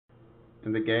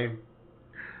in the game.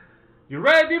 You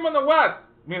ready, Demon, or what?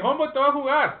 Mi homeboy te va a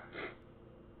jugar.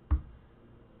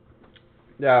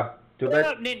 Yeah. Too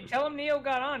bad. Tell him Neo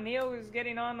got on. Neo is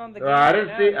getting on the game. I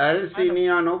didn't see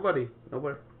Neon. Nobody.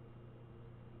 Nowhere.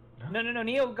 No.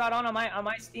 Neo got on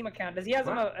my Steam account. Does he have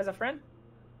him as a friend?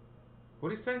 What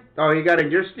did he say? Oh, he got in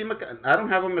your Steam account. I don't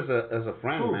have him as a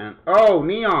friend, Who? man. Oh,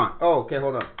 Neon. Oh, okay,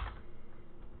 hold on.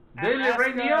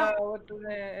 DeadlyRave-Neo?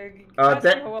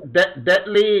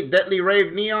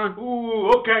 DeadlyRave-Neon.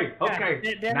 Ooh, okay.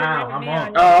 Now I'm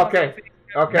on. Oh, okay.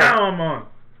 Okay. Now I'm on.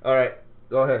 All right.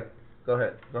 Go ahead.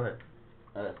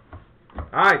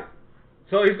 Alright.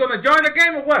 So he's gonna join the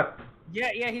game or what?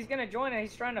 Yeah, he's gonna join it.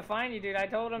 He's trying to find you, dude. I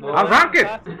told him to I'll rank it.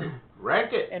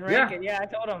 Rank it. And rank it. Yeah, I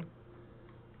told him.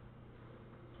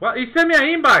 Well, he sent me an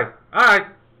invite. Alright.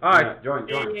 Yeah, join.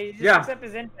 Yeah, just accept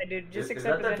his invite, dude. Just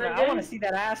accept his invite. I want to see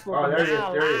that ass whoop. Oh, there it is.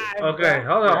 Okay,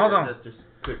 hold on. Just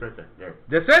click right there.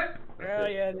 That's it? Hell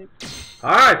yeah, dude.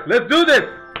 Alright, let's do this.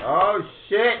 Oh,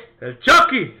 shit. Xel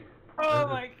Chucky. Oh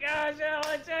my gosh,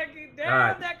 Xel Chucky.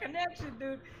 Damn, that connection,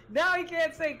 dude. Now he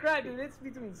can't say crap, dude. It's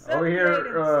between 78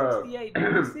 and 68.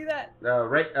 Did you see that?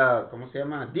 ¿Cómo se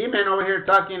llama? D-Man over here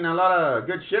talking a lot of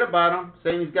good shit about him,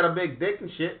 saying he's got a big dick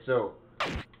and shit, so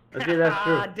let's see if that's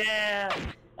true. Ah, damn.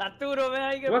 Arturo, man,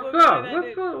 how you gonna What's up?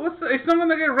 What's up? Is someone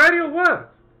gonna get ready or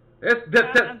what?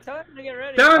 I'm telling him to get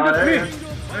ready. Tell him to me.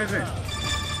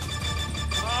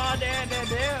 Oh, damn.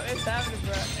 It's happening,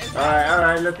 bro.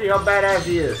 Alright. Let's see how badass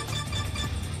he is.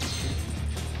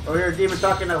 Over here, Demon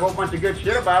talking a whole bunch of good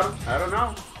shit about him. I don't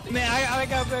know. Man, I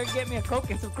gotta get me a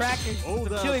Coke and some crackers. Some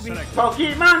chili beans.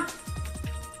 Pokemon!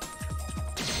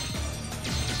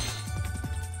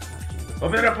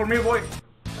 Open it up for me, boy.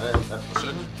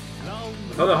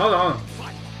 Hold on.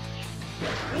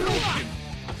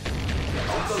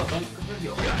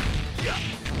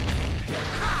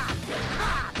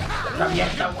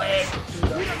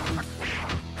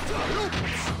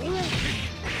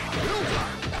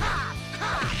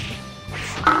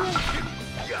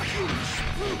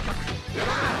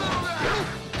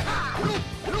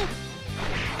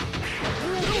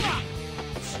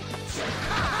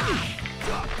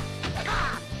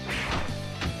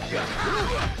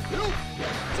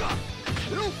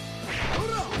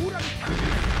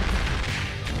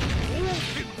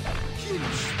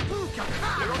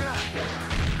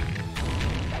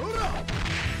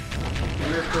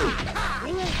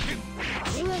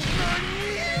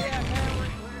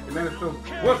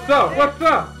 What's up? What's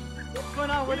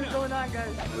going on? What is going on,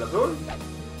 guys?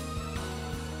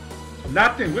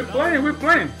 Nothing. We're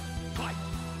playing.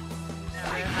 I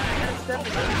gotta step in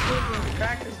the food with the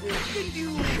crackers, dude.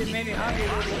 It made me hungry a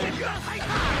little bit.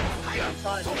 It's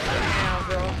hot now,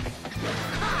 bro.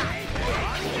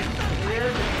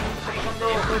 Very good.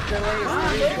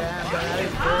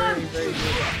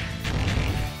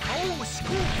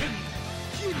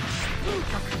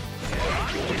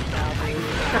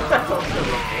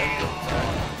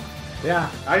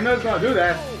 Yeah, I know it's gonna do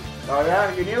that. Oh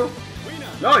yeah, you knew?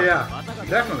 Oh yeah,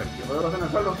 definitely.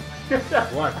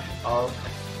 Watch. Oh.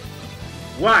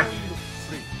 Watch.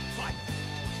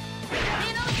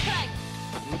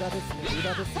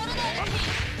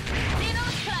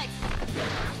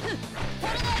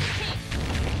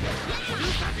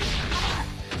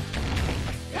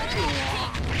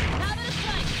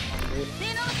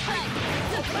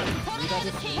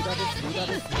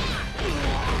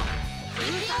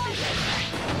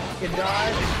 Good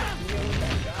dodge.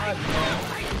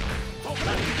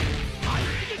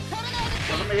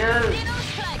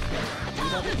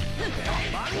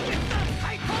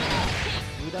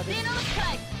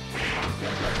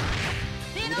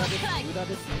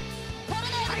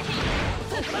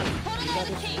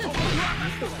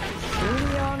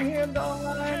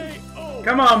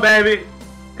 Come on, baby.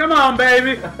 Come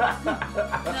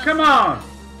on.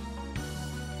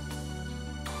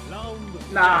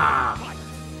 Nah.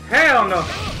 Hell no.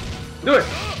 Do it.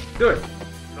 Do it.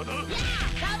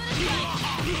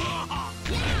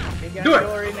 Do it.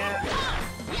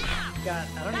 I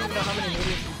don't even know how many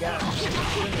meters you got.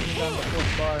 He's on the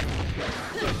fourth bar.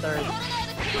 Third.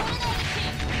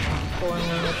 Pulling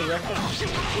one with the record.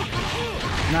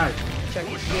 Nice. Check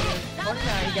his shooting.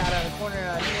 He got out of the corner.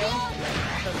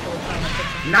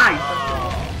 Nice.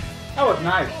 That was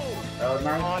nice. Oh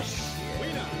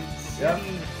shit. Yeah.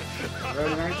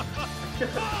 Very nice.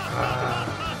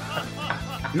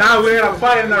 Now we got a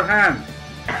fight in our hands.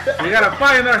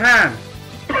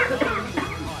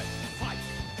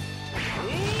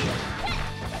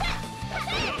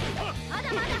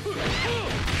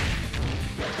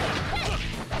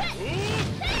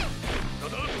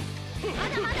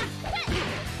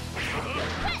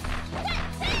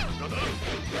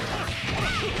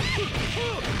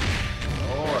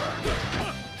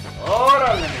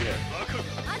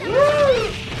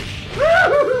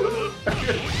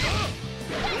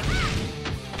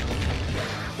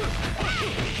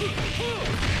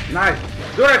 Nice.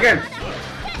 Do it again.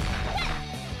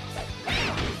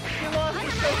 You lost the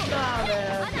first time,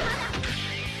 man.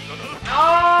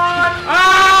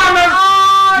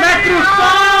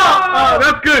 Oh,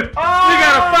 that's good. You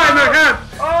got a 5 in your hand.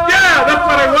 Yeah, that's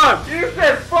what I want. You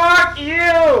said fuck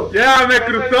you. Yeah, me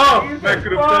cruzó. You Me said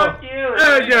cruzó. fuck you.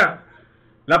 Yeah.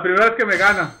 La primera vez que me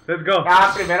gana. Let's go.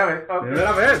 Primera vez. Okay.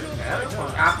 Primera vez.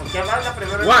 ¿Por qué más la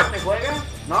primera vez What? que te juega?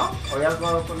 ¿No? ¿O ya has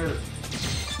jugado con él?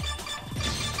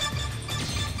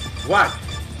 Watch.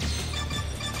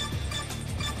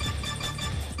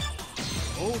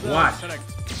 Watch.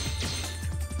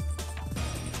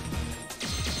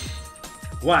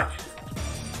 Watch.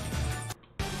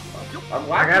 I'm I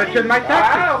watching. gotta change my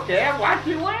tactics. Okay, I'm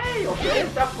watching way. Okay,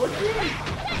 stop pushing.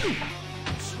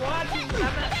 Watching, but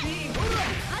I'm not seeing.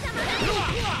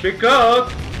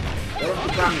 Because. ¿Eres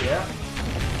Kusami, eh?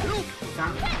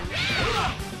 ¿Kusami?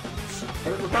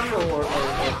 ¿Eres Kusami o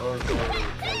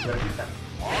Verguita?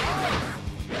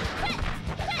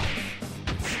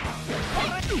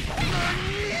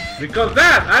 Because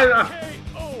that.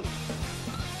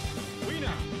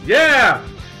 Yeah.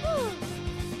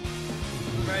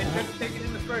 Right, try to take it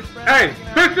in the first round. Hey,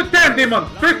 first to 10, Demon.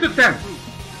 First to 10.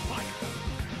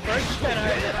 First 10,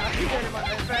 alright, then I'll keep it in my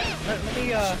let me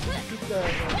keep the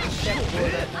step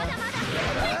board up now.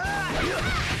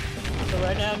 So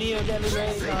right now Neo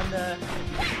DeadlyRave is on the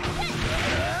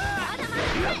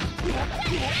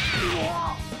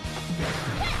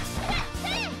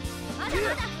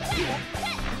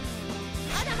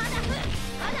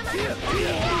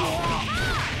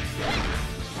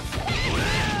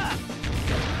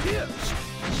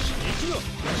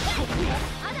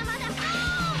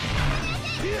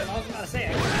I was gonna say, I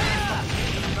can't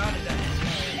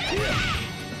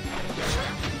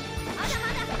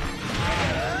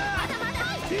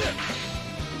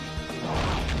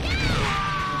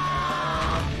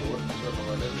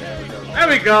There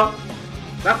we go.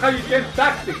 That's how you change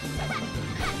tactics.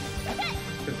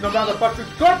 It's no motherfucking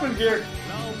scorpion here.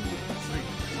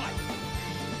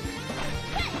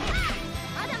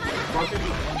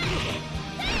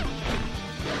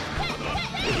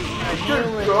 Here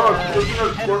with the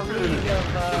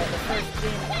first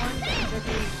game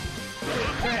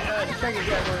Chucky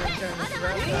got one return this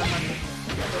round, so I'm on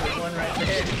the one right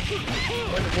there.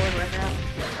 On the board right now.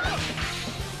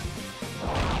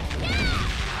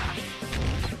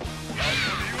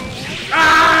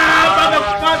 Ah,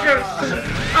 motherfucker!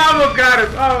 Almost got him.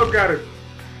 Almost got him.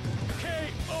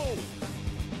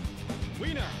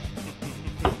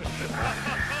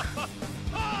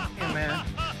 Yeah, man.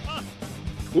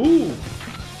 Ooh.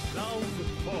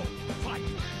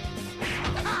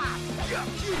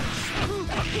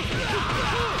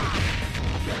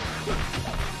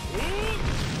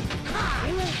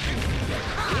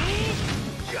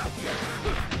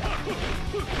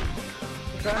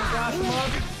 Trying to cross him up.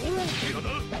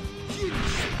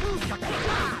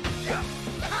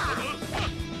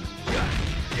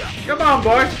 Come on,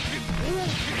 boy.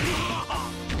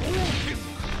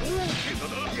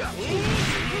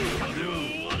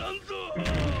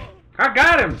 I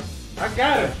got him. I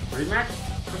got him. Rematch?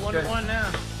 1-1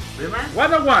 now. Rematch?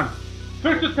 1-1.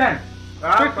 First to 10.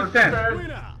 First to 10.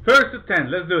 10. First to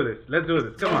 10. Let's do this. Let's do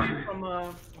this. Come on. From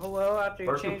hello after you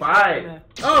First to changed 5.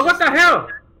 Oh, what the hell?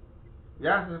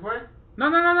 ¿Ya se fue? No.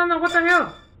 What the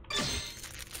hell?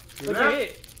 What's your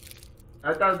hit?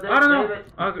 I thought they I don't know.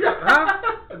 Huh?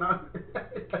 No.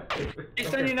 They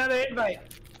send you another invite.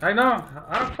 I know.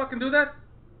 I don't fucking do that.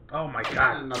 Oh my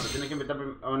god. No, te tiene que invitar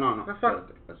primero. Oh, no. The fuck?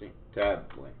 Espérate, así. Tab,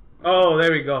 güey. Oh,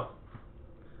 there we go.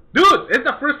 Dude, it's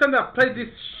the first time that I played this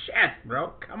shit,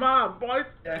 bro. Come on, boys.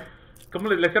 Yeah. ¿Cómo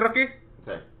le cierro aquí?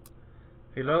 Sí.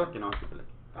 Y luego. Aquí no, quítale.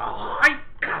 Ay,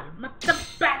 cálmate,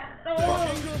 perro.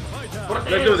 ¿Por qué?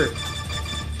 Let's do this.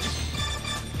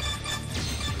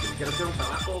 Quiero hacer un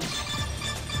trabajo.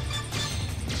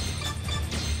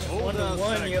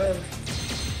 1-1, yo.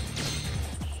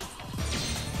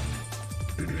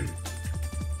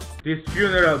 This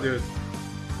funeral, dude.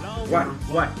 What?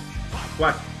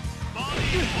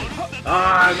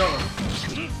 Ah, no.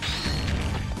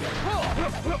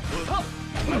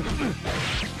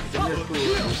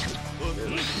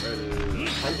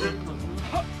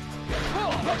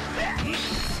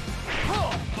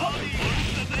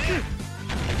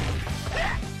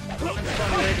 That's a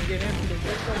fun way to get in because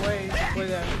there's no way to play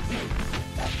that.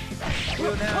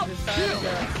 Deal now decided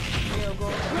that Neo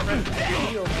going to press the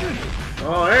deal.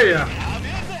 Oh, hey, yeah.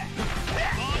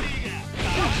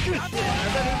 I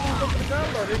thought he was going for the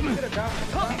combo. He could have gone for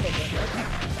the combo, but he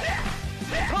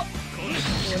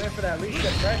went in for that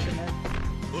reset pressure, man.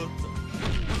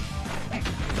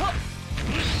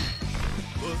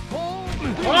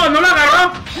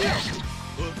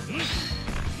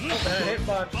 That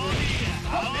hitbox,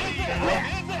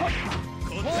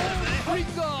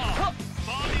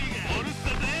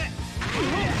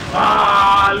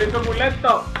 Ah, listo muy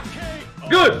lento.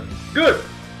 Good, good.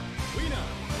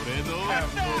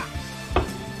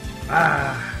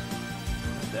 Ah.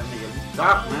 Damn, Miguel, you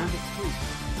suck, man.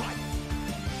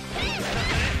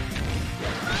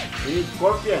 We need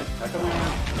Scorpion. How come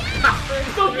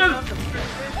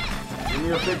we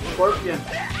need a big Scorpion?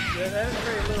 Yeah, that is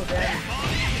very little damage.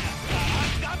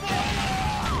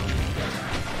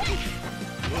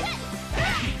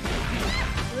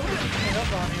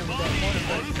 Up on him with that corner,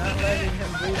 but not letting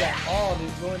him do that all.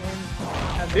 He's going in.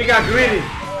 He got greedy.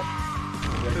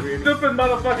 The stupid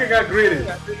motherfucker got greedy.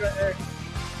 Got greedy right there.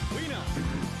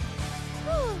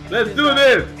 Let's do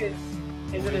this.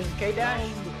 Is it his K dash?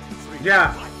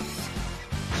 Yeah.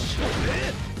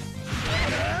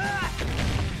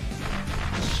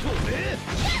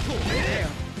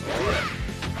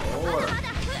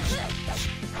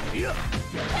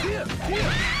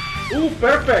 Ooh,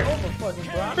 perfect.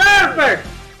 Perfect.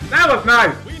 That was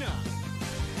nice.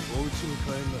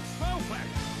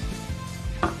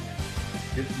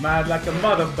 It's mad like a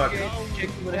motherfucker.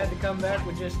 Chicky would have had to come back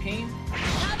with just Keen.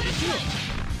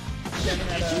 Stepping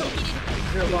at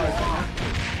 0 bars.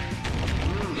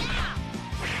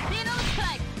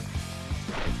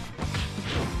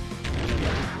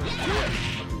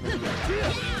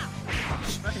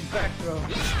 Nice back throw.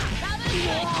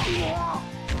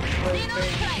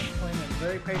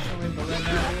 Very patiently, but right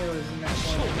now Neo is in that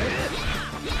corner.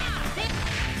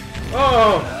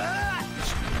 Oh.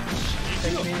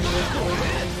 Taking in this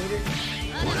meter.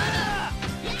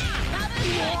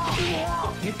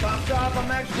 He popped off on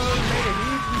max mode and made a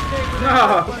huge mistake.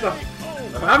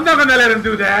 No. I'm not gonna let him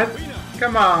do that.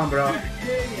 Come on, bro.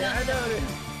 Yeah, I know it.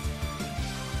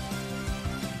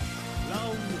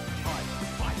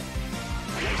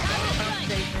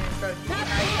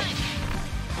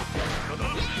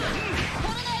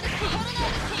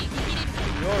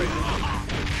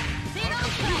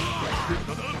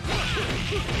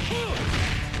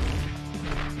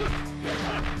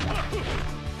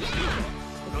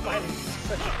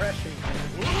 Such pressure.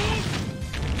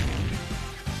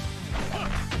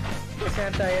 This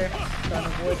anti-air trying to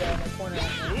avoid that in the corner.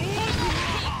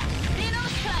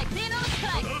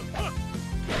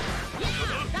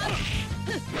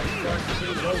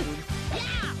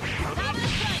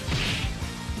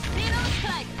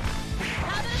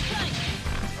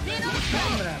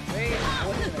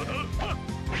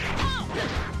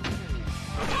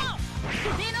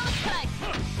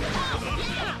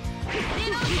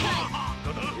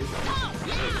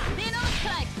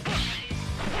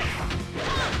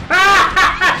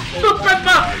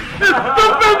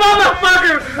 Stupid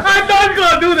motherfucker! I thought he was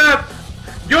gonna do that!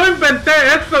 Yo inventé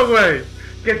eso, güey.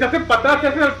 Que se hacen para atrás, se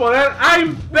hacen el poder. I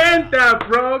invented that,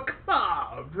 bro. Come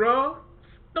on, bro.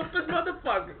 Stupid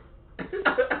motherfucker.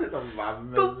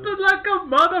 Stupid like a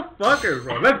motherfucker,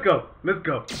 bro. Let's go. Let's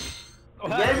go.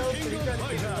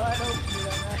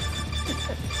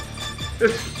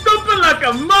 It's stupid like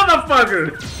a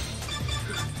motherfucker.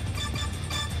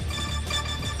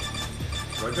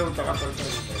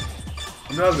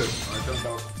 Another.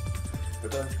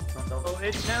 Oh,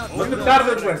 it's now. Look at that,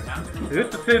 güey. This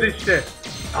is city shit.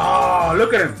 Oh,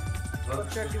 look at him.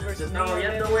 Chucky versus Neo.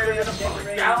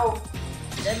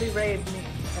 DeadlyRave-Neo.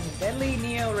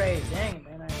 Dang it,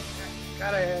 man.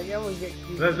 I always get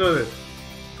cute. Let's do this.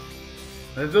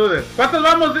 Let's do this. ¿Cuántos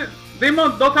vamos?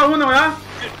 Dimos 2-1, ¿verdad?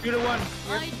 2-1.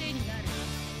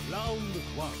 Round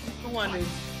 1. 2-1, dude.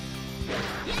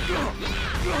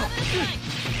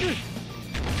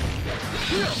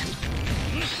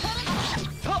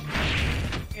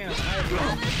 Yeah,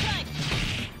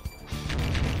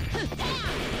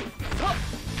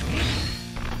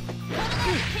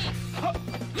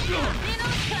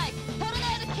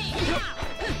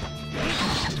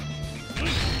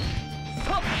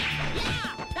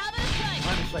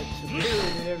 I'm just like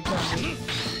superior every time.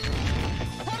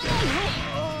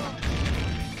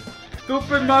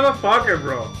 Stupid motherfucker,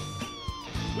 bro.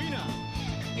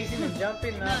 He's even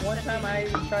jumping. One time I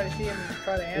even tried to see him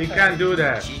try to answer. He can't do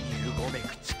that.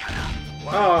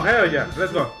 Oh, hell yeah.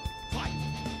 Let's go.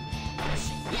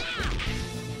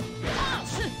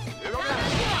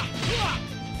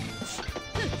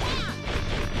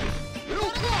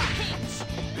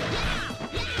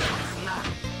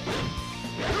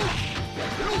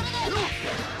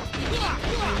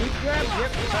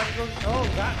 Oh,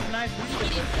 got a nice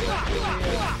reset.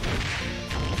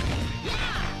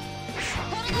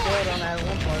 He failed on that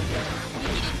one part.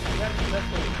 That's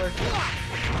the first one.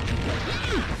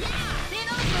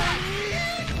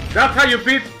 That's how you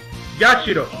beat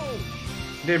Yashiro.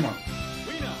 Demon.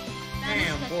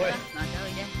 Damn, boy.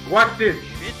 Watch this.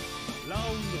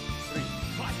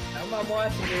 I'm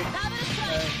watching it.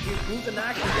 Who's the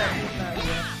knock? Who's got who's not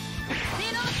yet?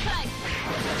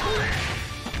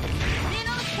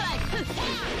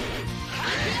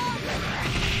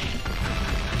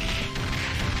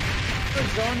 We're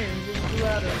zoning and just blew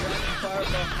out a random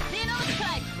fireball.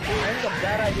 That's a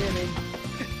bad idea, man.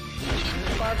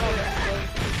 Fireball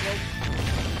that's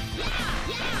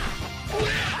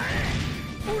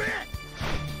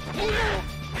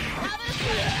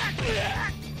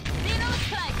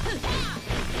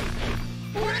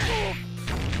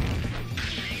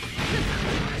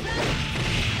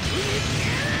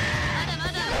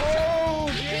oh,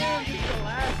 damn, this is the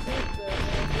last hit,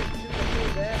 man. Just do the full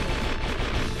damage.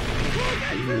 I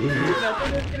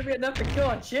think there's gonna be enough to kill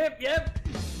on Chip, yep.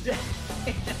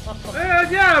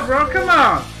 Yeah, bro, come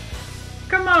on.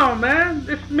 Come on, man.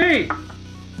 It's me.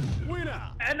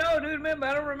 I know, dude, man, but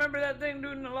I don't remember that thing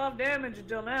doing a lot of damage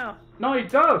until now. No, he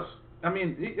does. I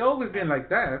mean, he always been like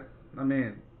that. I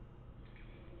mean,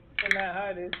 From that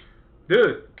high, dude.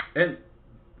 dude, and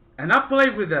I play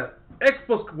with that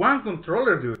Xbox One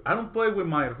controller, dude. I don't play with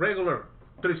my regular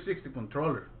 360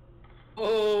 controller.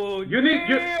 Oh, You need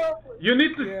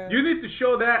to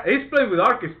show that. He's playing with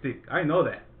arcade stick. I know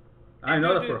that. I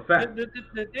know that for a fact.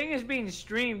 The thing is being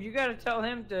streamed. You gotta tell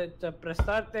him to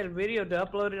prestarte el video to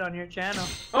upload it on your channel.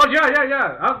 Oh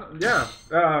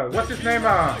yeah. What's his name?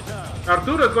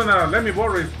 Arturo's gonna let me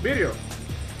borrow his video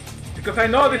because I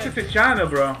know this is a channel,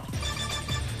 bro.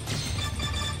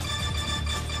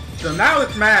 So now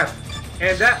it's math,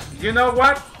 and that, you know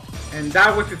what? And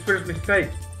that was his first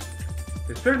mistake.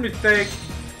 His first mistake.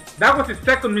 That was his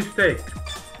second mistake.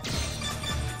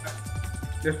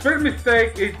 The first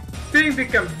mistake is think they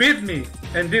can beat me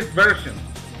in this version.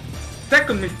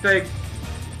 Second mistake,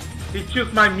 he choose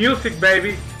my music,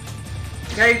 baby.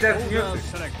 Okay, that's music.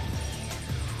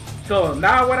 So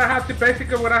now what I have to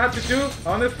do,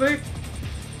 honestly,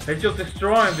 is just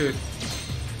destroy him, dude.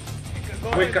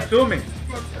 With Kazumi.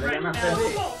 Right now.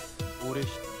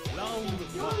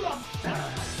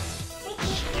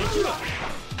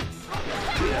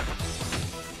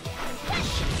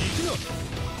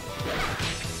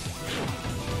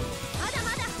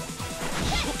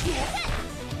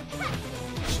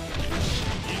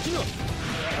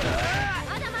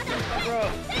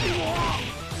 Bro.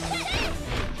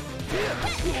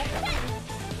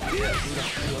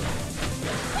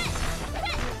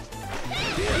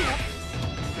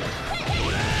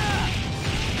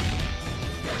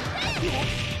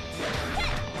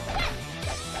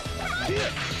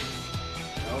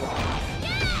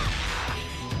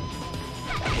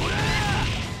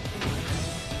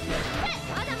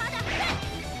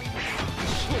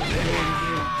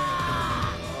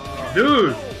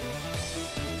 Dude!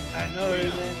 I know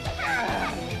it, man.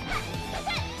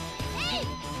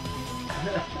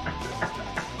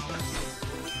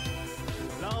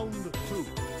 Round 2,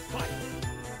 fight!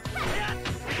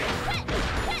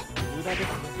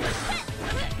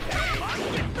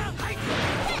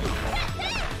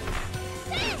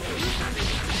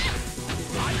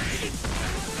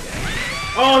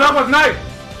 Oh, that was nice!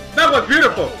 That was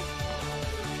beautiful!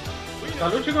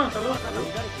 Salud, chicos, salud.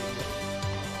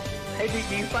 Hey, do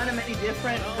you find them any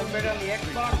different compared on the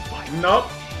Xbox? Nope,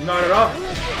 not at all.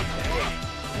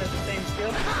 Has the same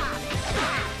skill?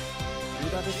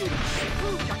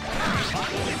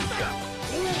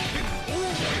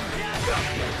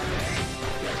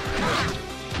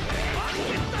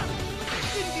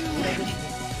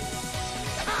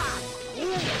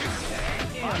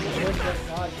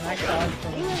 Nice dodge from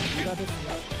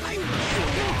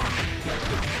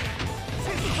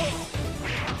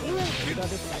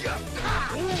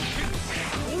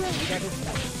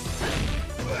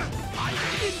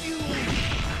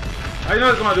I know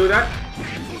it's gonna do that.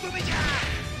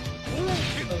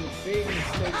 big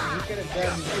mistake. You could have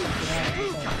done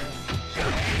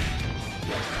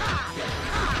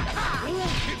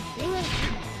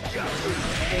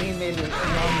he made a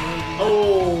long move.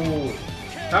 Oh,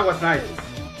 that was nice.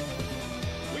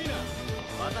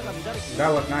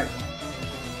 That was nice.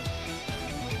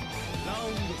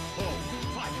 Round 4,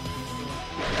 fight!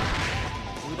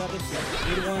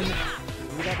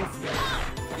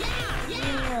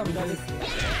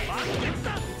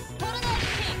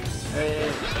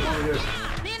 Hey, come over here.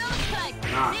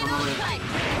 Nah, come over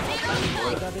here.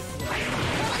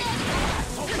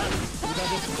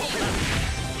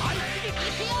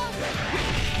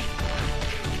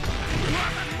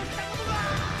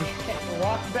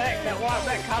 That walk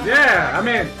back. Yeah, I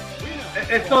mean,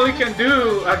 it's all he can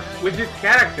do with this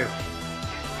character.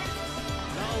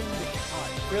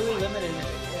 Really limited.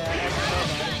 Yeah, I don't know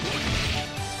about it.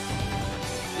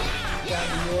 Down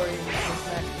to Yori, this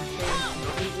match can change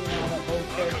completely now that both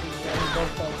characters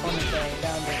both opponents are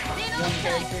down to one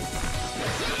character.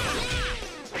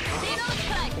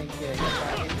 I think yeah,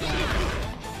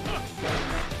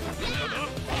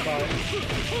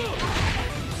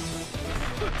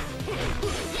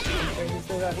 he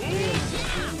still got three of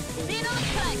them.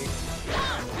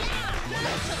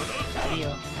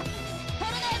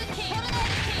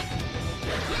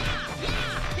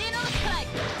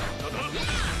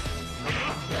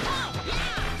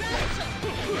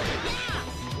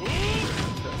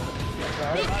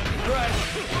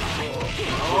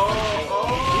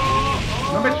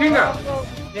 No me chinga.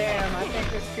 Damn, I think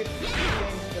this could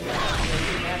change the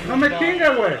match. No me chinga,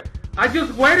 güey. I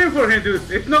just waiting for him, dude.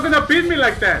 It's not gonna beat me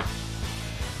like that.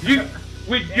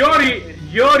 With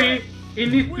Yori, he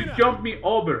needs to jump me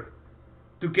over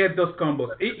to get those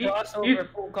combos.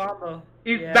 Full combo.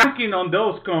 He's banking on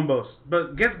those combos.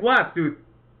 But guess what, dude?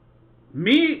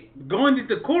 Me going to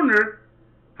the corner,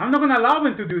 I'm not gonna allow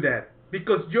him to do that.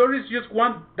 Because Yori's just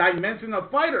one-dimensional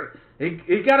fighter.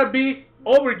 He gotta be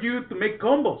over you to make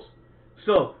combos.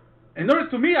 So, in order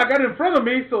to me, I got in front of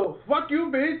me, so fuck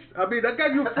you, bitch. I mean, I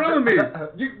got you in front of me.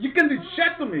 You can do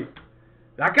shit to me.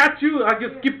 I got you, I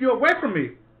just keep you away from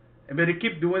me. And then he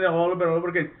keep doing it all over and over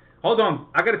again. Hold on,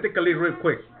 I gotta take a lead real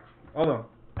quick. Hold on.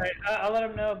 Alright, I'll let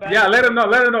him know. Yeah, let him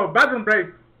know. Bathroom break.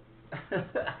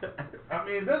 I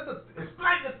mean,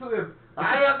 explain it to him.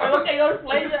 Okay, you're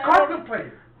playing it. Scorpion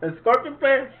player. A Scorpion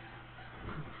player?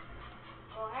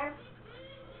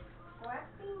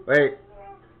 Wait,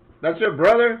 that's your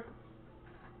brother?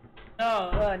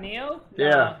 No, Neo?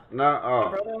 Yeah, no, My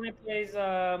brother only plays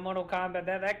Mortal Kombat.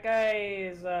 That guy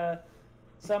is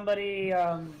somebody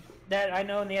that I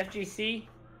know in the FGC.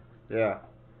 Yeah.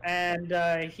 And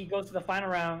he goes to the final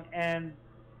round, and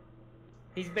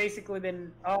he's basically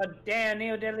been... Oh, damn,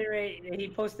 Neo DeadlyRave, he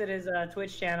posted his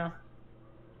Twitch channel.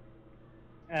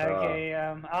 Okay,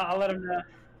 I'll let him know.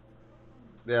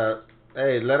 Yeah,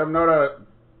 hey, let him know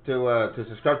to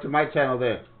subscribe to my channel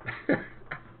there.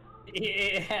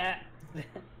 Yeah.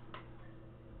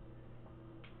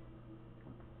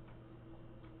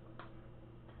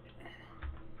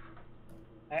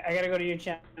 I gotta go to your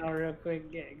channel real quick.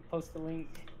 Post the link.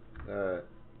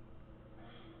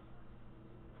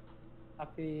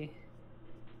 Copy.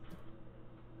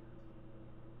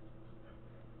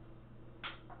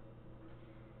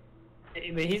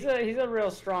 But he's a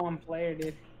real strong player,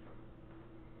 dude.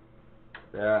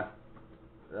 Yeah.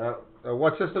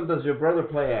 What system does your brother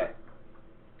play at?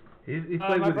 He plays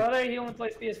my with brother, he only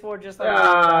plays PS4 just like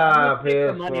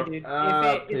PS4. for money, dude.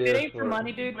 If it ain't for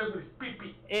money, dude,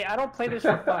 I don't play this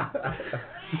for fun.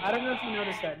 I don't know if you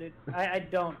noticed that, dude. I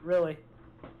don't, really.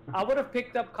 I would have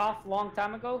picked up KOF a long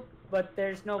time ago, but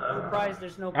there's no prize,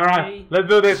 there's no pay. Alright, let's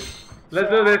do this. Let's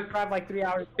do this. I'll drive like 3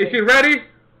 hours. Is he ready?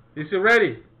 Is he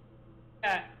ready?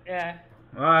 Yeah.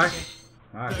 Alright,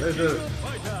 let's do it.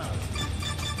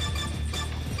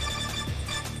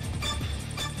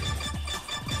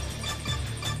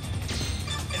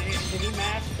 Did he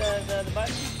mash the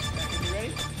button? Are you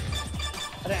ready?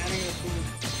 I didn't even see.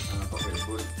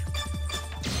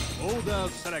 Order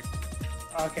select.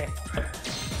 Okay.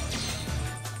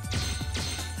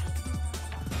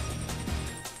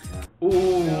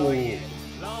 Ooh.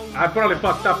 I probably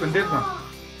fucked up in this one.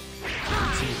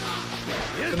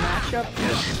 The matchup?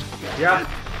 Yeah.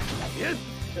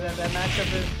 That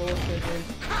matchup is bullshit, dude.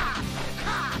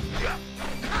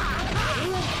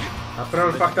 I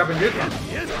probably fucked up in this one.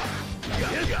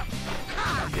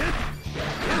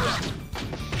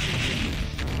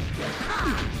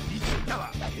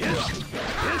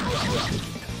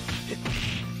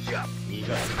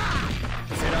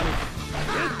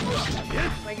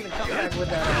 Making a comeback with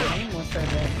that aimless right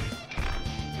there.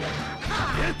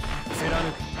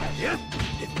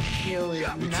 Kyo is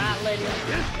not letting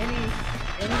any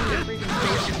freaking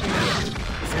space between him.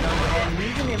 And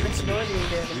using the invincibility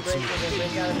there to break it, they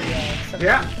gotta be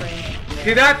Yeah.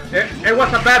 See that? It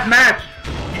was a bad match.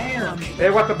 Damn.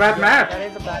 It was a bad match. That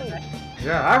is a bad match.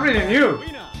 Yeah, I really knew.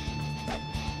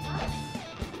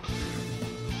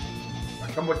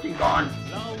 Come with you gone.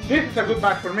 This is a good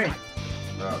match for me.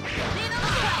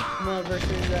 No, versus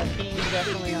King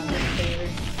definitely on this favor.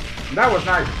 That was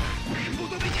nice.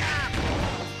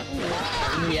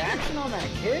 Reaction on that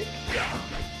kick?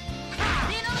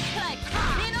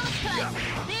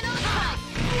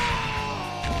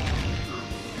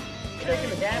 Taking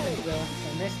the damage though,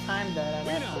 and mistimed that at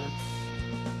that time.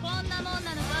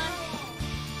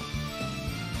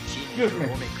 Excuse me.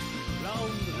 And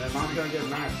then mom's gonna get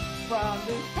mad. From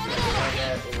this.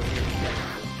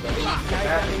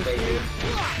 That's baby.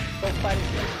 Go fight it.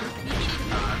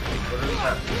 What do we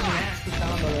have? Nasty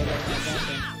combo right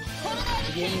there.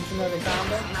 You gave me another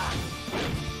combo.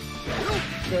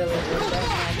 Get a little bit back.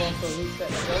 Now I'm going for a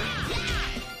reset stroke.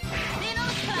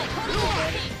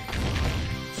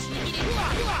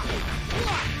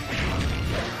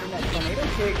 Tornado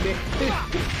kick, dude.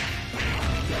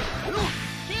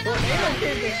 Tornado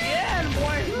kick again,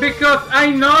 boy. Because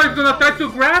I know it's gonna try to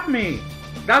grab me.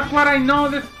 That's what I know.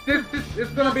 This is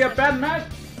gonna be a bad match.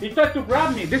 He tried to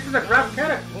grab me. This is a grab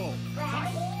character.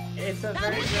 It's a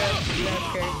very good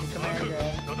character command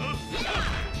grab.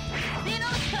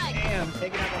 Damn,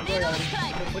 taking out my boy already.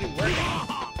 What are you working on?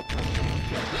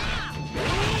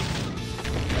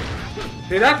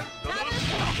 See that?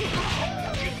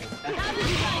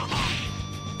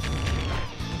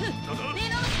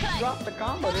 Drop the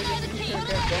combo, they didn't keep her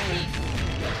get going.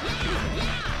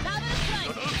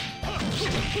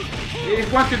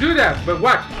 He wants to do that, but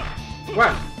watch.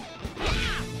 Watch.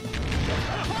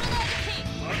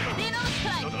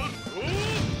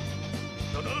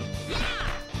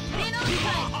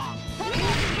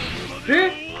 See?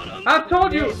 I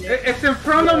told you, it's in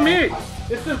front of me.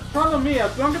 It's in front of me.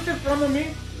 As long as it's in front of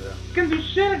me, he can do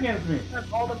shit against me.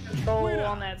 All the control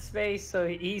on that space, so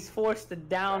he's forced to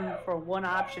down for one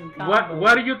option combo.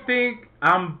 What do you think?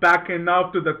 I'm backing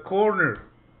up to the corner.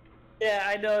 Yeah,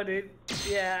 I know, dude.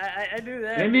 Yeah, I do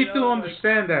that. You need to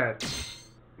understand that.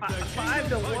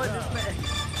 5-1,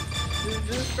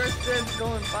 this first set's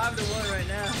going 5-1 right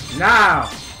now.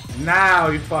 Now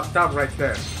you fucked up right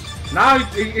there. Now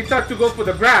he starts to go for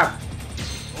the grab.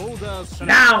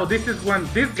 Now this is when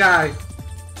this guy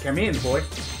came in, boy.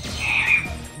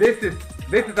 This is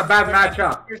a bad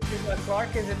matchup.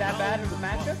 Clark, is it that bad of a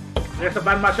matchup? It's a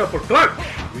bad matchup for Clark.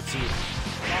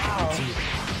 Wow.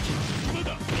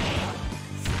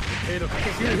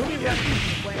 Because he'll be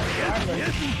playing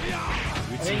regardless.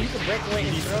 And then you can break away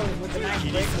his throws with a nice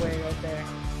breakaway right there.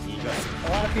 A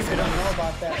lot of people don't know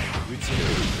about that.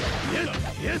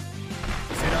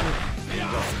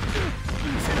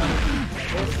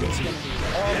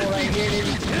 Horrible right here,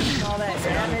 dude. All that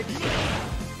damage.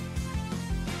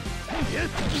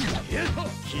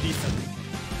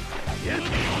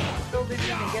 Still didn't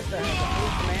even get the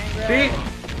command grab. See?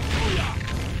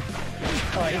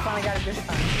 Oh, he finally got it this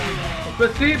time. But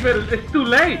see, but it's too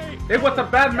late. It was a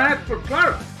bad match for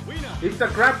Clark. It's a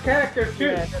grab character too.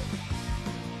 Yeah,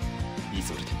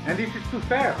 and this is too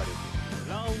fair.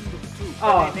 oh,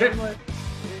 Oh, this, a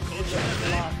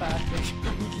lot faster.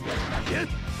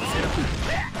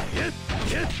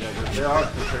 They are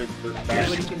pretty good.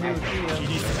 What he can do with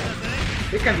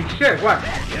Tio. it can be shit. What?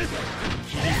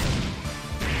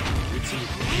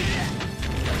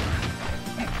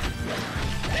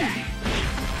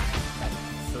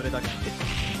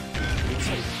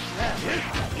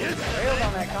 Railed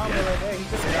on that combo right there. He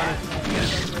could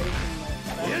have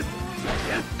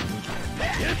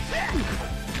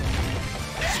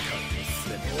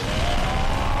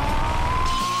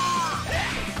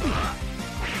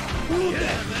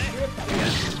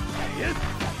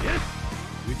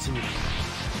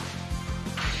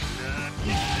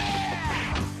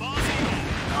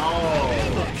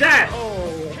Oh, that!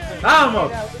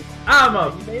 Almost!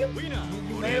 Almost!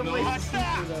 You made him waste the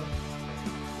super though.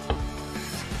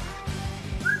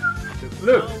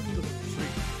 Look!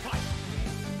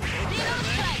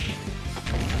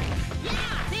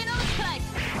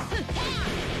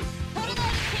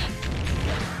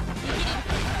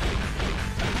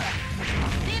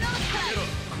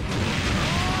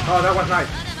 Oh, that was nice.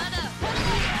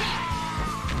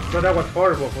 So that was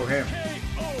horrible for him.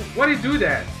 Why did he do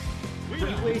that? He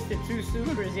wasted 2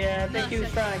 supers, yeah. I think he was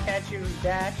trying to catch you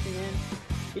dashing in.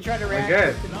 He tried to I react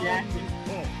guess. to dashing.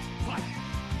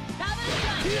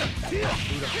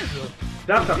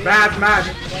 That's a bad match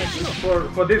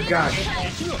for this guy.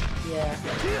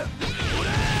 Yeah.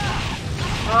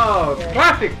 Oh,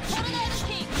 classic!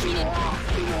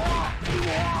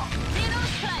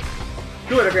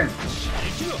 Do it again.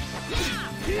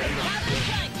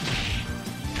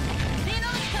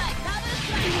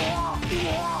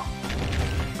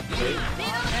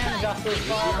 And got those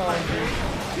fireballs, dude.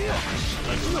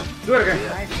 Do it again.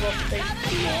 Nice little fake.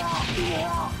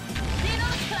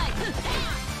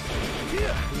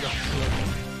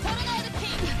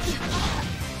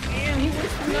 Damn, he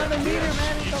wasted another meter,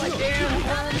 man. He's like, damn,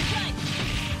 son.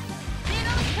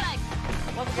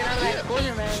 Let's get out of that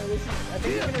corner, man. I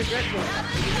think he's gonna regret this.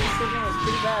 This decision was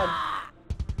pretty bad.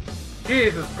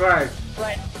 Jesus Christ.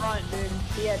 Right in front, dude.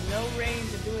 He had no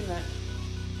range of doing that.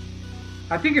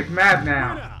 I think it's mad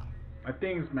now. I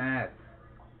think it's mad.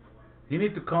 You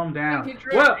need to calm down. He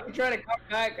tried to come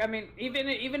back. I mean, even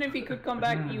if he could come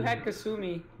back, you had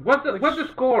Kasumi. What's the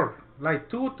score? Like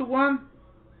 2-1?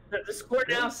 The score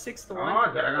now is 6-1.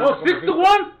 Oh,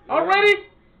 6-1 already?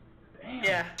 Damn.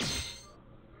 Yeah.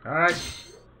 All right.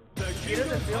 He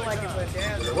doesn't feel like it, but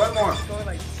damn. One more. It's going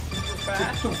like super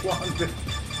fast. 6-1.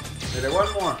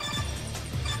 One more.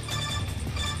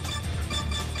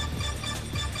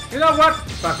 You know what?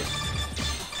 Fuck it.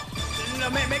 No,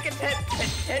 man, make it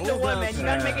 10-1, man. You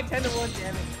gotta make it 10-1,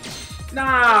 damn it.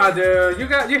 Nah, dude. You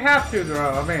have to,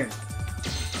 bro. I mean,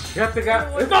 you have to get.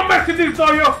 There's no mercy in this,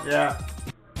 though, yo. Yeah.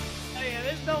 Oh, yeah,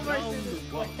 there's no mercy in this.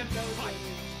 One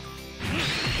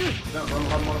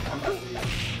more.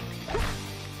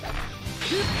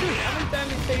 Every time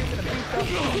you say you're gonna beat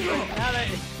something, now that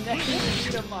you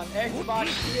beat him on Xbox,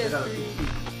 PS3.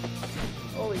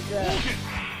 Holy crap.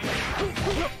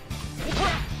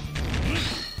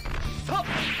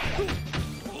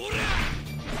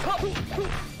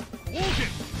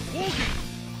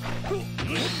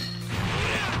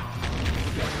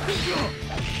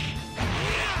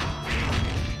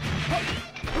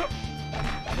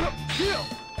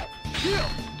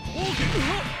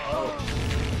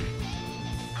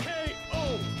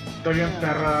 Estoy bien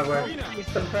perra, güey. Get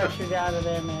some pressure out of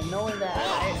there, man. Knowing that.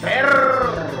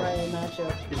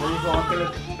 Y me dijo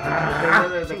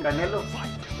Ángeles de Canelo.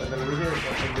 Cuando le dije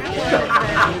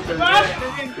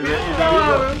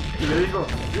y le digo,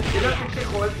 mira qué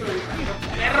quejo esto, le dije,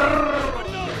 perro.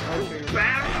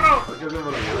 Porque se me lo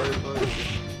olvidó de todo eso.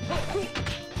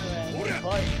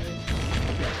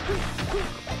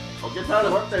 ¿O quién sabe?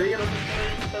 Mejor te diga, no sé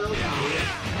qué está de lo que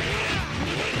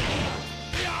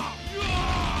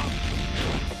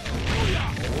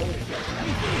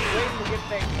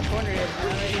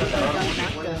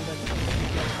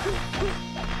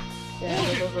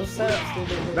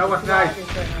That was nice.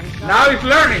 Now he's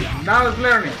learning. Now he's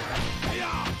learning.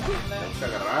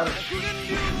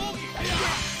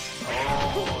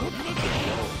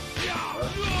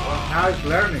 Now he's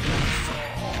learning.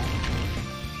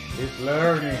 He's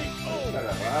learning.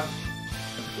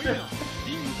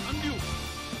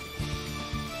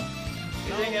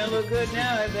 You think it'll look good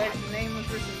now? It's actually Neyman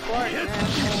versus Clark, man.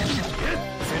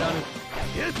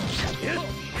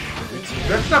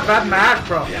 That's a bad match,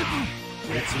 bro.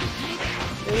 It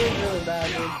is really bad,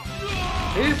 dude.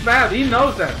 It is bad. He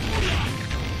knows that.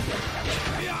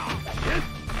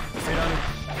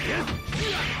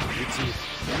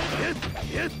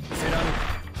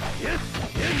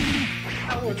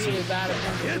 That was really bad of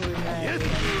him to do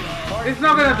that. He's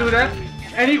not gonna do that.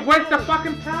 And he wastes the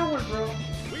fucking power, bro.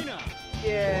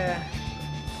 Yeah.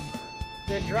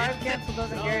 The drive cancel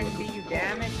doesn't guarantee you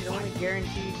damage, it only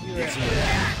guarantees you a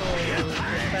cancel or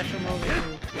special move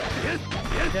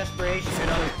to desperation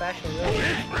or special really.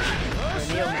 Or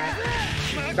Neo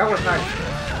match. That was nice.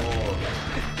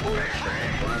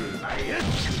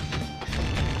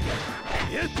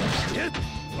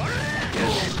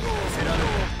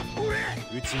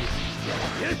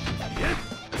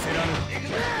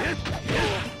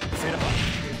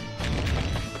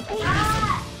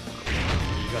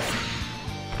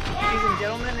 Ladies and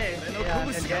gentlemen, in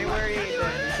January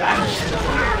 1st,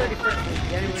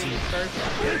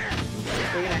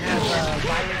 we're gonna have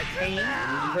Violent Pain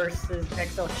versus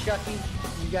Xel chuckyX.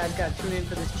 You guys gotta tune in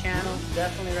for this channel,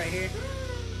 definitely right here.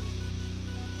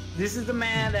 This is the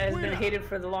man that has been hated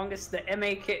for the longest, the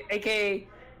aka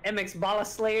MX Bala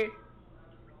Slayer.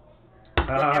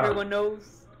 That everyone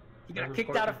knows. He got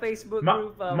kicked out of Facebook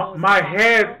group. My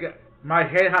head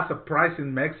has a price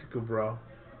in Mexico, bro.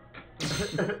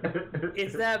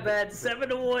 It's that bad.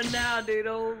 7-1 now, dude.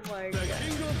 Oh my god.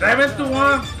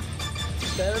 7-1.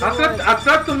 I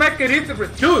tried to make it easy,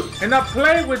 dude, and I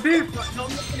play with this. Don't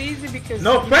make it easy because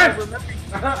no offense.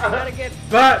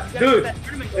 But dude,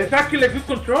 it's actually a good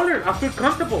controller. I feel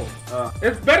comfortable.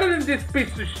 It's better than this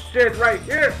piece of shit right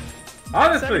here.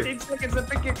 Honestly. 17 seconds to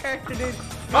pick your character, dude.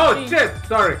 Oh shit!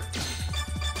 Sorry.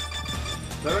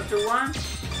 7-1.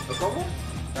 ¿Cómo?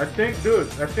 I think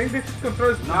this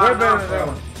controller is way better than that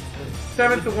one.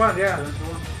 7-1, yeah.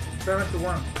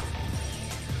 7-1.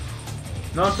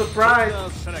 No surprise.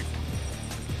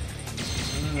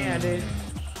 Yeah, dude.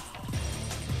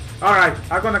 Alright,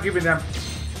 I'm gonna give it them.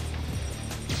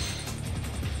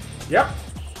 Yep.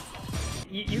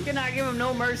 You cannot give him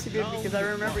no mercy, dude, because I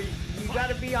remember you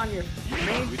gotta be on your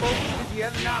main focus if you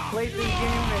have not played this game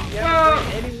and you haven't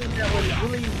played anyone that would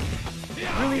really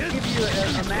give you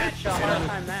a match, a hard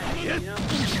time match, you know?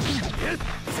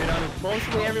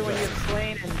 Mostly everyone you've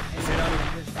slain and this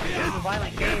is a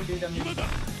violent game, dude. I mean, you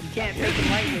can't take it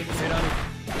lightly.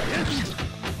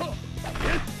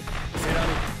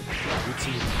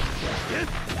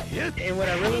 And what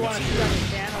I really want to see on the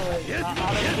channel is,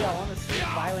 honestly, I want to see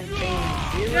violent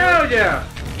pain 0. Hell yeah!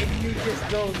 If you just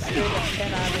go straight up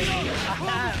 10 on it.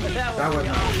 That was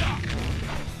awesome.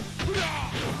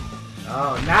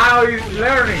 Oh, now he's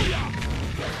learning.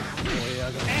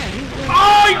 Man, he's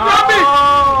Oh, he got me!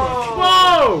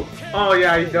 Whoa! Oh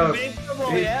yeah, he does. He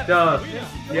does.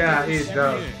 Yeah, he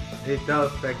does. He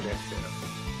does take that shit.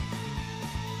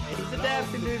 He's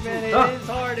adapting, dude, man. It is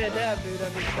hard to adapt, dude. I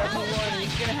mean, that's what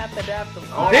he's gonna have to adapt to.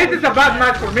 Oh, this is a bad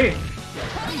match for me.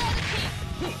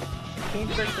 King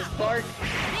versus Clark.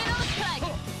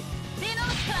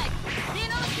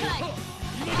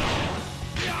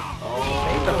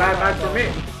 Oh, it's a bad match for me.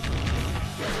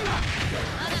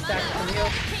 Stack from Neo.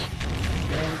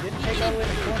 And he didn't take all the way to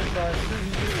the corner, so I assume he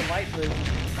used the light version.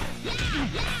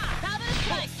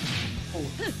 Oh.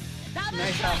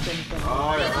 Nice hop in from him.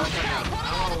 Oh,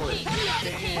 yeah.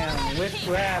 Damn, whip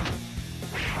grab.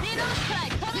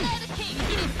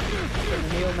 From the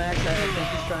Neo Max, I think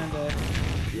he's trying to...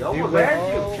 He almost had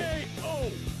you.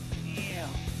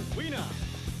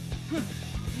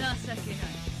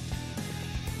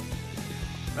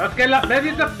 Let's get up. Maybe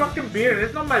it's a fucking beard.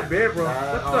 It's not my beard, bro.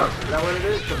 What's up? Is that what it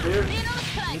is? The beard?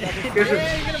 Yeah,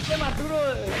 you're gonna play my Turo.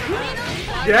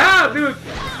 Yeah, dude.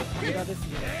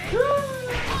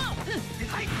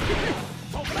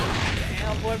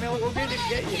 Damn, boy, man, we're gonna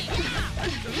get you.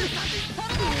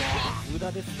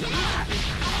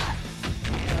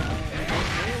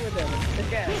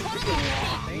 Sick ass.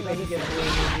 Ain't like he gets away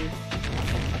with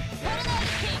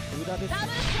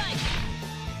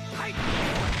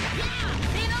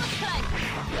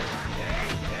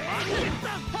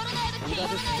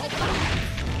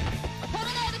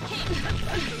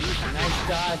Nice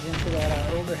dodge into that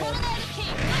overhead.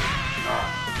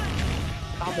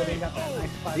 Combo didn't got that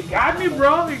nice fight. He got me,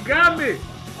 bro. He got me.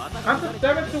 I'm the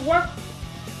 7-1.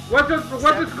 What's the score?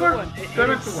 7-1.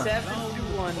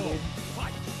 7-1, dude.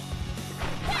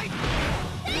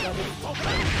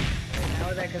 Now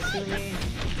that Kasumi.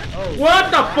 Oh. What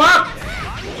the fuck?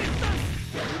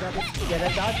 Yeah,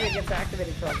 that dodge gets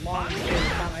activated for a long period of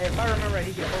time. If I remember,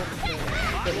 he gets hold of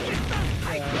the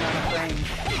amount of frames.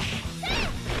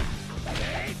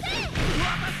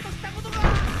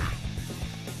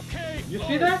 You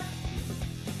see that?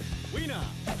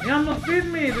 He almost beat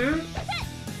me, dude.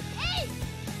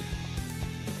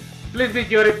 Please be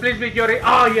Yuri, please be Yuri.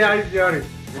 Oh yeah, it's Yuri. Is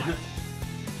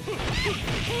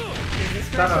this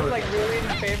matchup like really in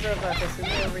favor of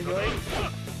Kasumi over Yuri?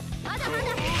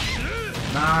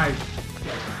 Nice.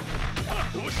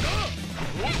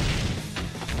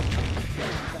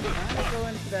 I'm trying to go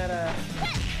into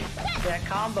that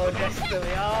combo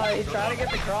desperately. Oh, he tried to get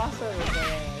the crossover,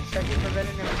 but Chucky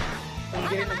preventing him from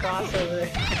getting the crossover.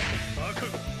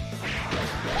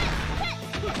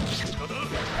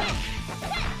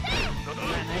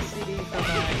 Nice CD from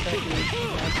Chucky.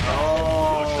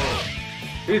 Oh.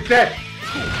 He's dead.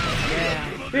 Yeah.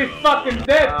 He's fucking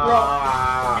dead, bro.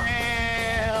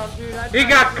 Damn, dude. He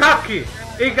got cocky.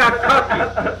 He got cocky.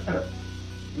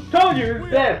 I told you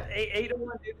he's dead.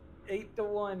 8-1, dude.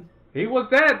 8-1. He was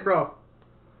dead, bro.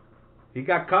 He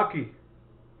got cocky.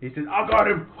 He said, I got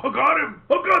him. I got him.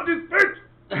 I got this bitch.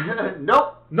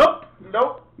 Nope. Nope.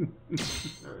 Nope.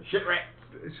 Shit rat.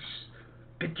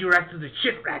 Get your ass to the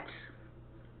shit rats.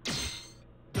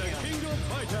 The King of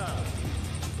Fighters.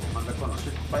 Manda con los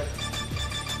shit fighters.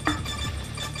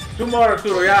 Tomorrow,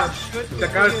 Arturo, ya. Se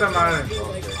acaba esta madre.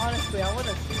 Like, honestly, I want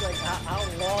to see like how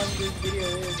long this video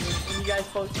is. When you guys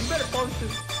post, you better post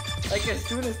this like as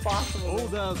soon as possible.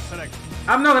 Order select.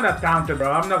 I'm not gonna count it,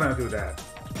 bro. I'm not gonna do that.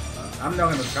 I'm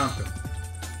not gonna count it.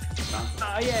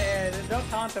 Oh yeah, don't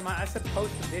taunt him. I said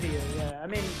post the video. Yeah, I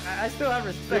mean, I still have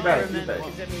respect for him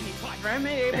because I mean, for him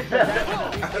able to adapt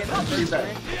and at least get the first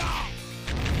win.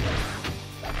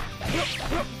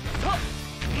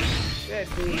 Good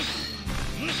dude.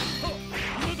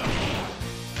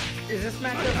 Is this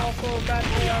matchup also bad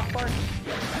for Clark?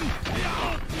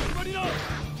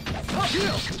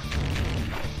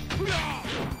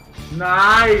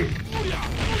 Nice.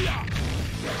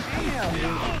 Damn,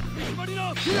 dude.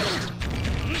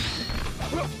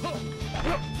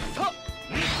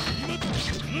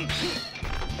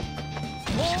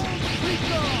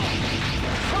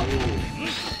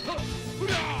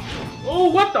 Oh,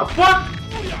 what the fuck?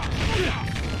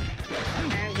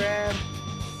 Hand grab.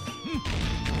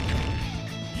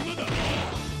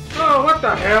 Oh, what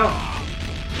the hell?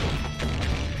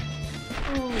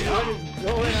 Ooh, what is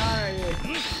going on right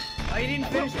here? Oh, he didn't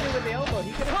finish it with the elbow.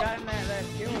 He could have gotten that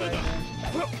kill right there.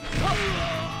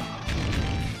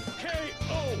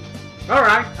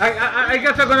 Alright, I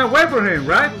guess I'm gonna wait for him,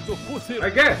 right? I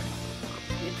guess.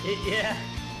 Yeah.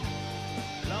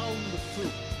 Round 2.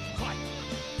 Fight.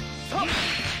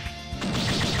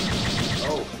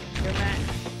 Oh. Good match.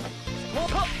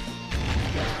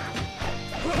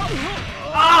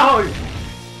 ¡Ay!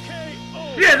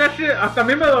 KO. Bien, ese, hasta a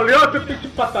mí me dolió ese pinche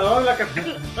patadón en la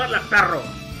cabeza. ¡Hola, perro!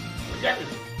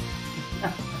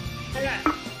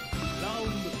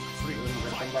 Round 3.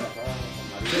 Está embarazada,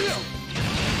 María.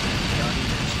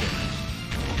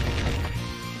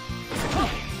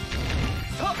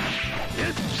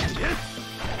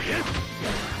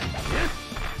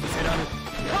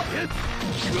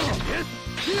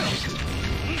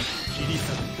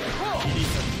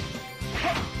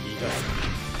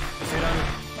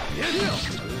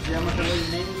 Se llama ese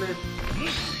güey en inglés.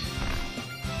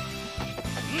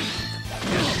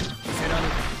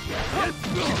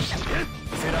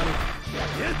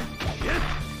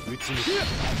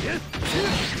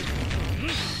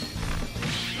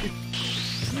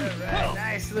 Alright,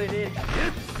 nicely, dude.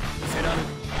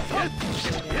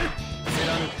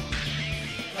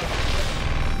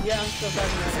 Yeah, I'm still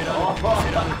talking about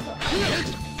it.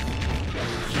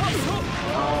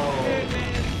 Dude,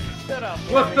 man, shut up.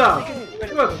 boy. What's up? You can quit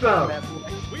it What's for up? that,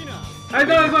 boy. Winner. I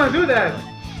know I'm gonna do that.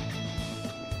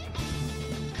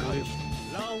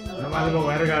 Round No valgo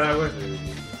verga, la güey.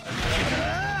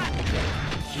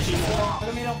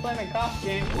 Let me don't play my KOF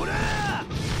game.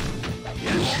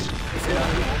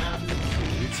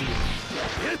 I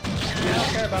don't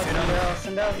care about Sindel.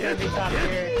 Sindel's gonna be top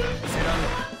tier.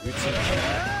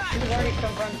 She's already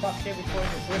confirmed top tier before the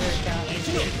Twitter account. And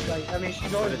she's like, I mean,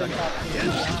 she's always been top tier. To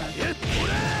be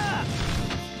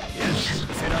honest.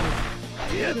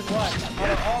 This is what? Out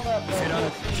of all the Sindel.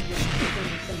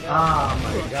 Oh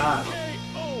my god.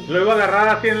 Lo iba a agarrar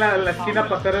así en la esquina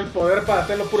para hacer el poder, para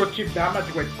hacerlo puro chip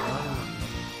damage, güey.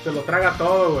 Se lo traga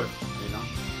todo, güey. Sí, ¿no?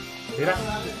 Mira. Le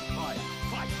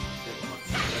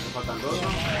faltan dos, ¿no?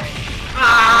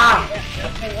 ¡Ah!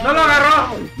 ¡No lo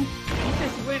agarró! You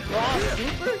just went raw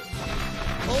super?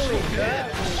 Holy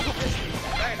crap.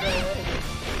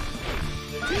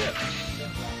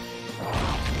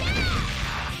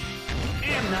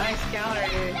 Damn, nice counter,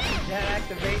 dude. That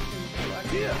activation.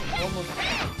 Almost.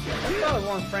 That's probably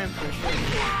one frame for sure.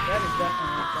 That is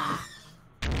definitely one frame.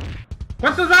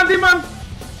 ¿Cuántos dan, Demon?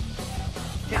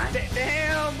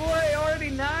 Damn, boy, already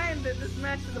 9. This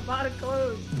match is about to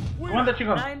close. ¿Cuánto,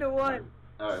 chicos? 9-1.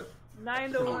 Alright.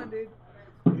 9-1, dude.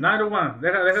 9-1.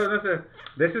 Deja.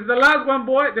 This is the last one,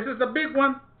 boy. This is the big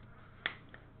one.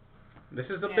 This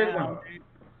is the big one. Dude.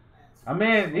 I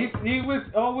mean, he was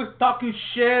always talking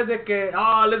shit de que,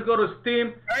 let's go to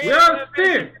Steam. Oh, We are on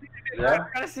Steam. Yeah. I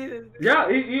gotta see this. Yeah,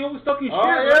 he always talking shit. Oh,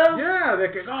 right? yeah? Yeah, de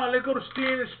que, let's go to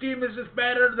Steam. Steam is just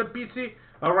better than PC.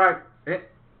 All right. Right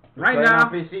Playing now,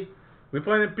 on PC. we're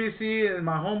playing in PC in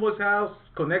my homeboy's house.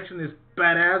 Connection is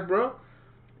badass, bro.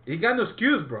 He got no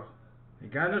excuse, bro. He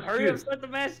got no Hurry up, excuse. start the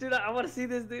match, dude. I wanna see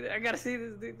this, dude. I gotta see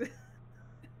this, dude.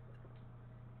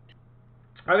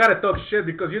 I gotta talk shit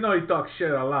because you know he talks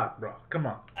shit a lot, bro. Come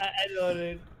on. I know,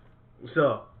 dude.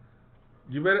 So,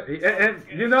 you better, and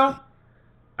you know,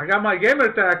 I got my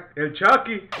gamer tag, El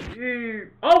Chucky.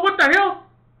 Oh, what the hell?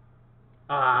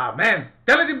 Ah, man.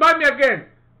 Tell him to buy me again.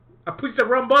 I pushed the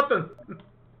wrong button.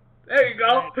 There you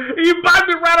go. He bought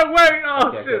me right away. Oh,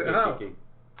 Okay, shit. okay.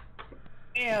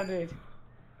 Damn, dude.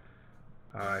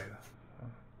 Alright.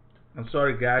 I'm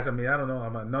sorry, guys. I mean, I don't know.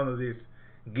 I'm none of this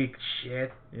geek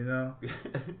shit, you know?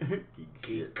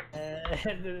 Geek.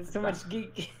 There's too much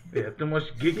geek. Yeah, too much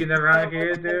geeking around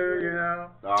here, dude, you know?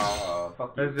 Oh,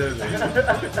 fuck you.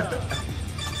 That's just...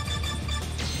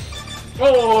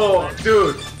 Oh,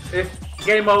 dude. It's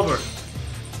game over.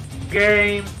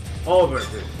 Game over,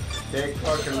 dude. Take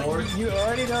fucking Lord. You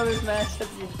already know this matchup.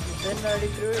 You've been already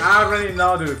through it. I already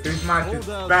know, dude. This match is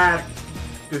bad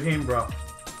to him, bro.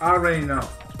 I already know.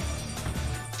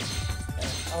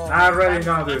 Oh, I already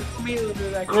know, dude. Me to do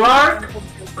that. Clark,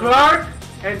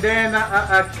 and then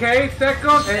a K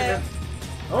second, and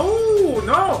oh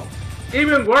no,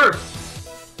 even worse.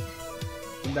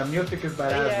 And the music is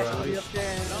badass, Yeah, bro. she'll be up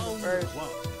there in the first.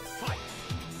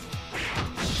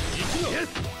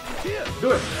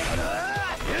 Do it.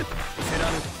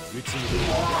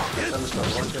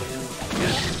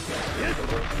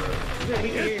 Dude, he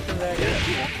can hear you from there.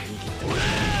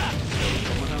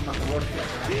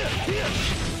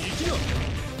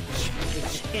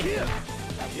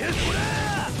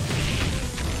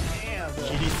 Damn,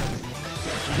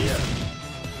 bro.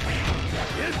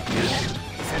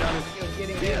 You're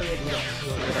getting rid of it.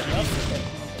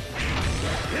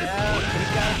 Yeah, he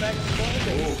got it back in the corner,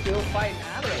 but he's still fighting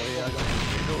out of it.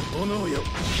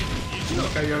 No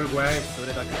cayó el güey.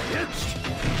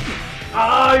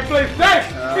 Oh, he plays safe!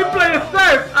 He plays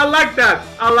safe! I like that!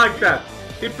 I like that!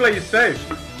 He plays safe.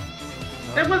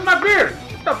 Hey, where's my beard?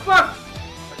 What the fuck?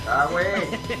 Ah, wait.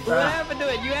 What happened to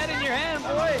it? You had it in your hand,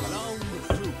 boy.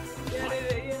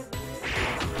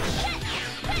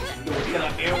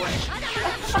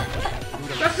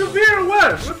 That's your beard or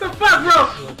what? What the fuck, bro?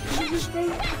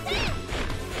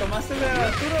 Tomaste de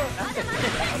Arturo.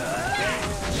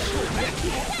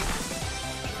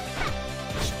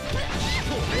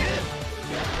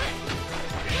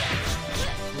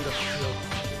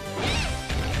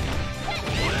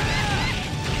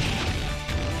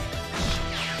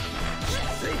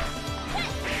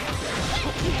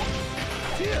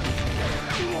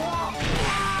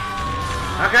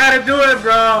 I gotta do it,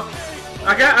 bro.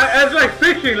 It's like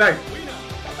fishing, like.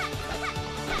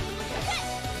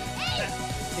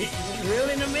 He's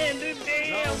reeling him in, dude.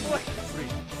 Damn, boy.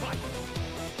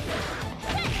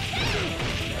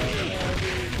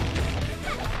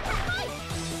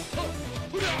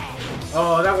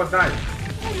 Oh, that was nice.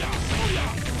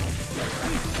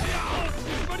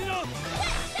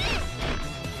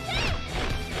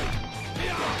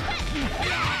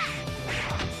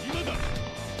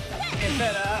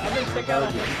 I'm gonna check out on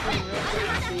your screen real quick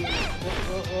and see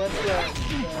what's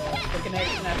the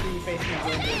connection after you face me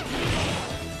again.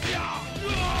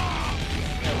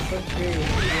 I'm so curious.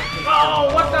 Oh,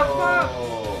 what the fuck?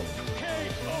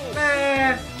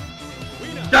 Man!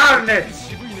 Darn it!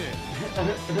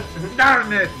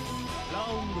 Darn it!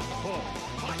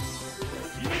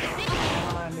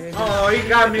 Oh, he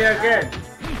got me again.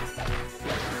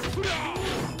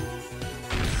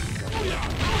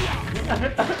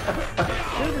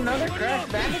 There's another Crash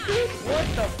Bandicoot? What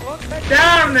the fuck?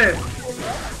 Damn it!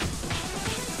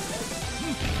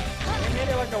 They made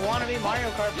it like a wannabe Mario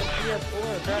Kart for PS4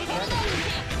 or Crash Bandicoot.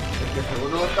 Que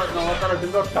seguro no va a estar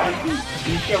haciendo tanto.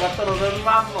 Y que vato no es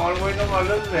mamón, güey, no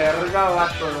mames verga,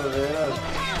 vato, de veras.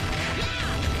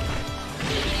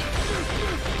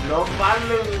 No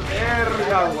mames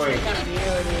verga, güey.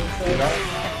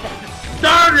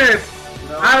 Darn it!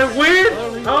 No. I win?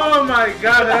 Oh my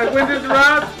god, did I win this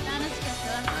round?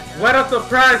 What a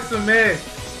surprise to me!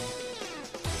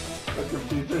 That's a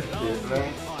piece of shit,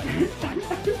 right?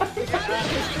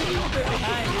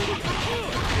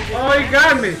 Oh, he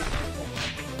got me!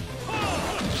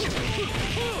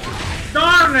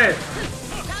 Darn it!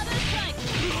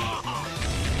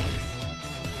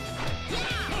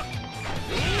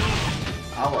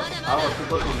 I was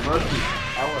supposed to mercy.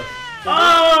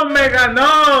 Oh, Mega,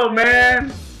 no,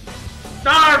 man!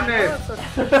 Darn it!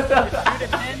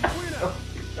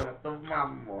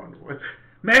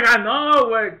 Mega, no,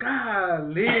 way!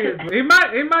 Golly, he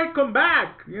might come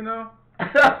back, you know.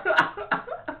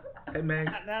 Hey, man,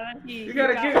 you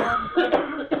gotta get.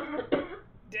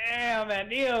 Damn, man,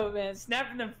 Neo, man,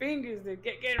 snapping them fingers, dude.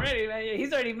 Get ready, man.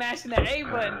 He's already mashing that A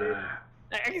button, dude.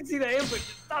 I can see the input.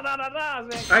 Da da da da,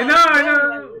 man. I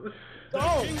know. Go!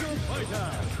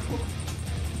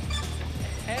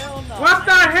 Hell no. What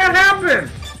the hell happened?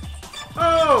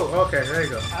 Oh, okay, there you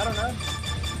go. I don't know.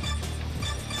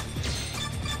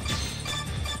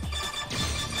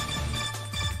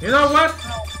 You know what?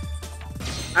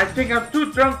 I think I'm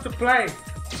too drunk to play.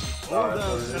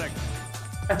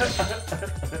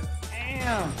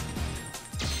 Damn.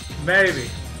 Maybe.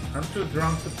 I'm too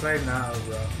drunk to play now,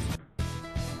 bro.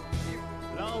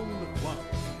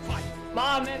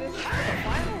 Mom, man, this is the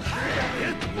final.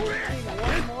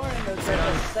 One more and the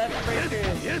set breaker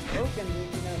is broken,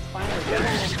 dude. You know, it's finally done.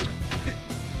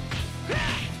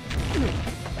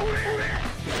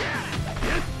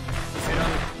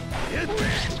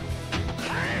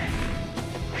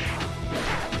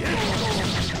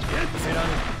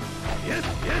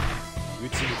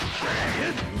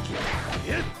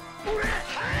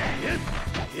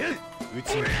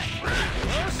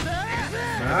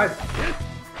 Nice.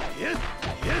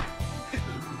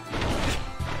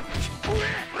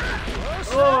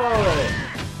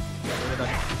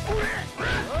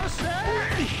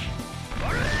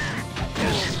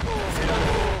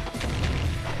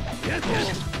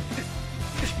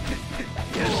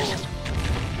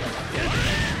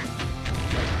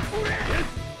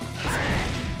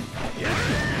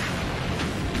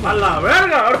 ¡A la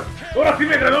verga! Ahora sí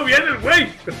me ganó bien el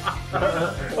güey.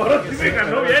 Ahora sí me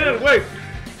ganó bien el güey.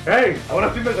 Hey,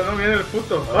 ahora sí me ganó bien el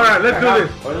puto. Ahora, let's do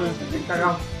this.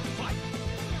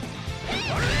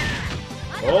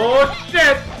 Oh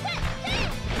shit!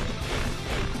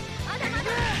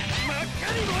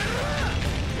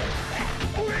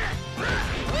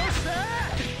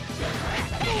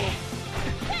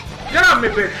 Get off me,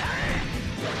 bitch!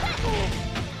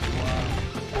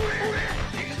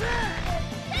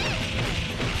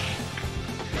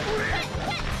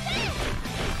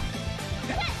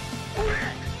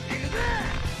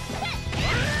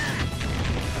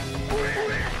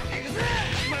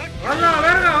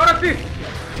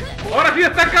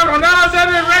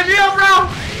 DeadlyRave-Neo, bro!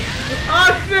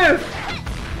 Oh shit!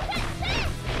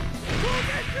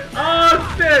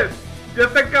 Oh shit! Ya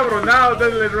está encabronado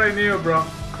DeadlyRave-Neo, bro.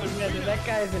 Man, dude, that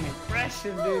guy is an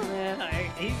impression, dude, man.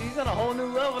 He's on a whole new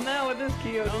level now with this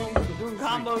Kyo, dude. He's doing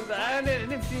combos. I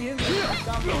didn't see him doing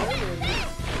combos earlier, dude.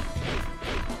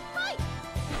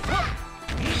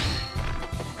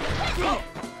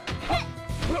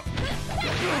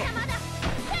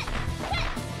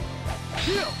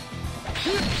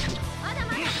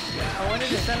 I wanted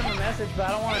to send him a message, but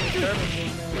I don't want to disturb him,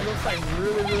 dude, man. He looks like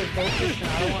really focused, and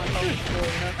I don't want to talk to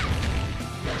him, you know?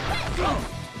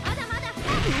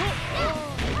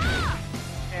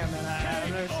 Yeah, man, I've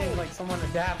never seen like someone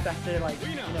adapt after like,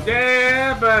 you know.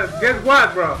 Yeah, but guess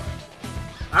what, bro?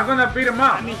 I'm gonna beat him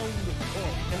up. I mean,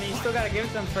 you still gotta give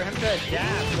it to him for him to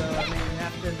adapt. So I mean,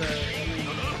 after you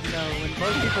know, when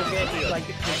most people get like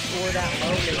they score that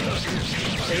low,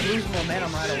 they lose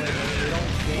momentum right away. They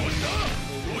don't gain.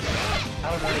 I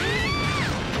don't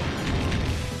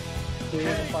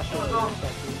know.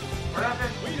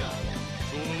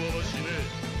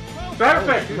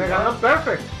 Perfect, me ganó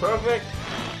perfect. Perfect.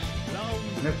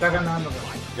 Me está ganando.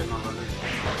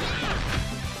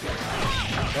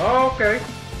 Okay.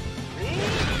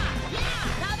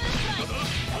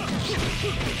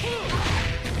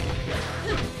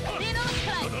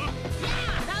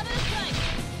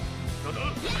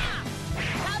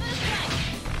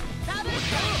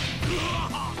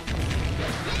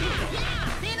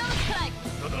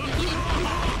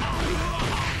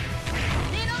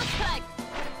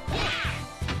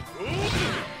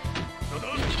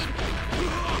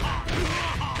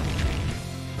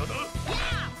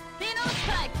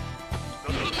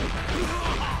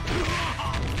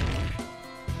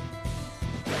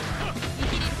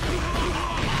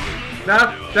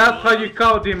 That's how you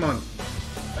call demon.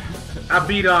 I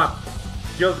beat up.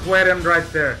 Just wait him right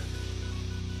there.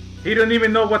 He don't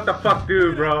even know what the fuck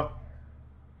do, bro.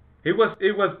 He was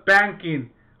banking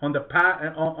on the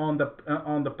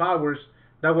on the powers.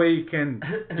 That way he can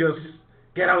just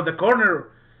get out of the corner.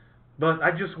 But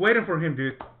I just waiting for him,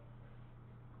 dude.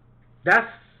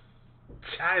 That's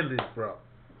childish, bro.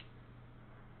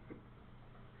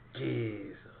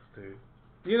 Jesus, dude.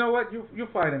 You know what? You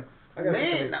fight him.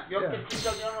 Man,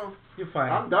 you fight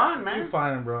him. I'm done, man. You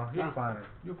fight him, bro. You fight him.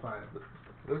 You fight him.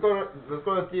 Let's go to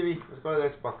the TV. Let's go to the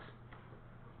Xbox.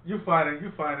 You fight him.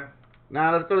 You fight him.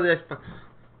 Nah, let's go to the Xbox.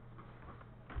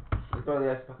 Let's go to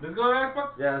the Xbox. Let's go to the Xbox?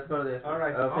 Yeah, let's go to the Xbox.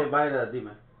 Alright. Okay, bye the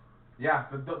demon. Yeah,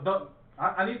 but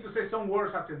I need to say some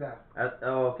words after that.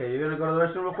 Okay, you're gonna go to the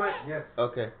restroom real quick? Yes.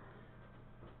 Okay.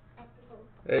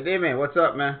 Hey, demon, what's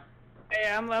up, man?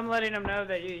 Hey, I'm letting him know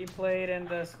that you played and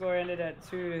the score ended at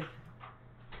 2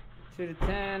 to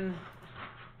 10.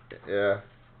 Yeah.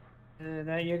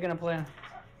 That you're gonna play.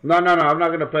 No, I'm not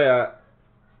gonna play.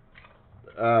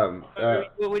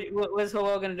 What's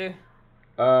Joel gonna do?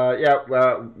 Yeah,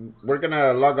 we're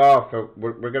gonna log off.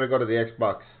 We're gonna go to the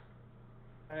Xbox.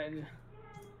 Alright.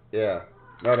 Yeah.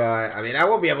 No, I mean, I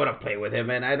won't be able to play with him,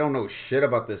 man. I don't know shit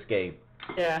about this game.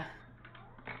 Yeah.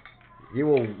 He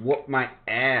will whoop my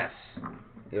ass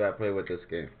if I play with this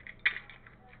game.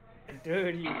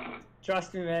 Dude,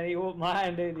 trust me, man. He won't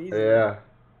mind, dude. Yeah.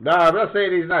 No, I'm not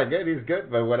saying he's not good. He's good,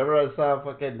 but whenever I saw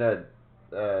fucking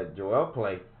Joel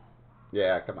play,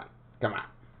 yeah, come on.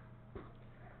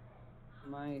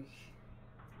 Mike.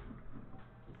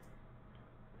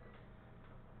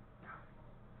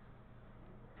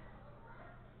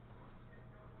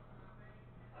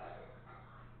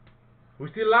 We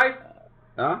still live?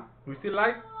 Huh? We still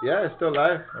live? Yeah, it's still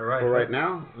live. All right. For right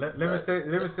now. Let me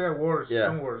say words. Yeah.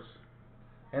 Some words.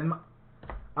 And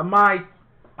I might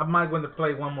want to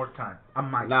play one more time. I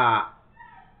might. Nah,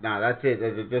 that's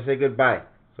it. Just say goodbye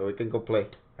so we can go play.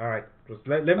 All right. Just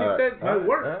let me say my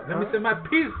words. Let me say my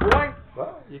piece, boy.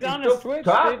 Well, You can still Switch,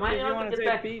 talk, dude, man. if you want to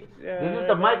say Pete. This is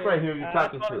the mic right here you're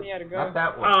talking to. Not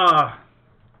that one.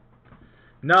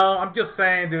 No, I'm just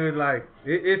saying, dude. Like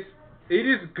it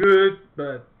is good,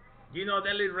 but you know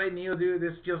that little DeadlyRave-Neo, dude.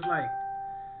 It's just like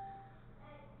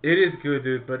it is good,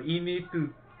 dude. But he needs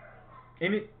to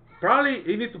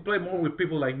play more with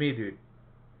people like me, dude.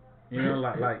 You know,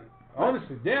 like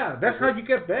honestly, yeah. That's how you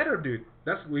get better, dude.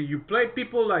 That's where you play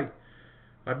people like.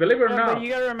 I believe it or not. But you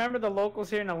gotta remember the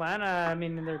locals here in Atlanta. I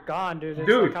mean, they're gone, dude. It's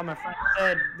Dude. like how my friend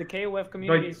said, the KOF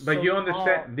community is But so you small.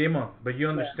 understand, Demon. But you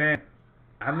understand.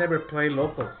 I never play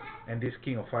locals in this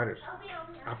King of Fighters.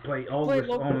 I play always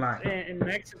online. In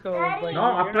Mexico. But No,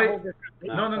 I play.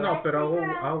 No. But I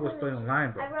always play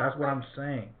online, bro. That's what I'm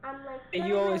saying. And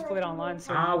you always played online,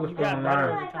 so I always you play got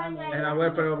better online, over time. and I will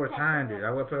play over time, dude.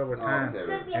 I will play over time,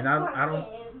 and I don't.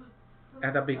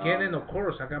 at the beginning, of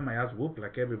course, I got my ass whooped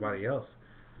like everybody else.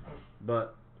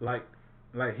 But like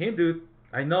him, dude,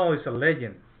 I know he's a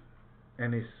legend,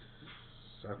 and he's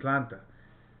Atlanta.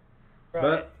 Right.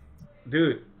 But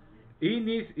dude, he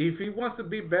needs, if he wants to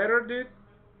be better, dude.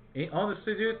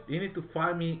 Honestly, dude, he need to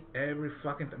fight me every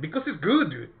fucking time because it's good,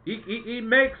 dude. He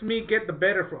makes me get the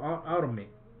better out of me.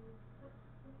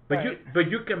 But right.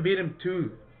 you can beat him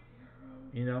too,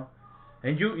 you know,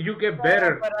 and you get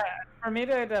better. But for me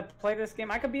to play this game,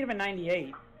 I could beat him in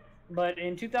 '98. But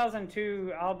in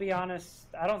 2002, I'll be honest,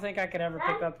 I don't think I could ever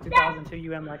pick up 2002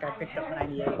 like I picked up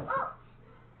 '98.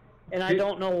 And I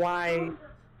don't know why.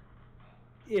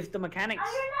 If the mechanics,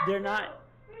 they're not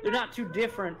too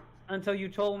different. Until you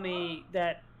told me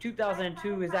that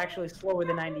 2002 is actually slower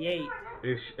than '98.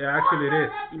 Actually it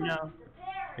is. You know.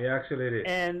 Yeah, actually it is.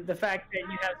 And the fact that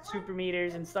you have super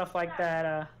meters and stuff like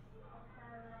that.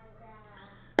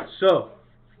 So,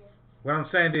 what I'm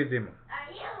saying is, Demon.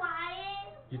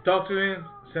 You talk to him,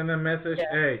 send him a message.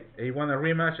 Yeah. Hey, you want a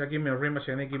rematch? I give me a rematch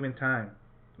any given time.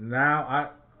 Now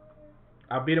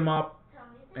I beat him up,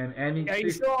 and any. Are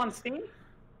you still on Steam?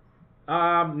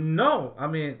 No. I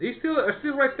mean, he's still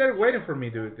right there waiting for me,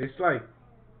 dude. It's like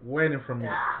waiting for me,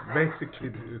 basically,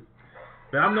 dude.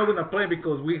 But I'm not gonna play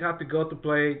because we have to go to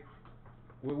play.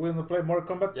 We're gonna play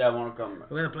Mortal Kombat. Yeah, Mortal Kombat.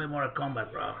 We're gonna play Mortal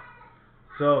Kombat, bro.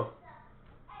 So,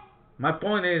 my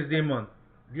point is, Demon,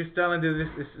 just telling you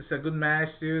this is a good match,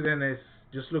 dude, and it's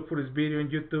just look for this video on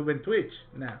YouTube and Twitch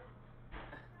now.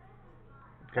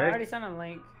 Okay. I already sent a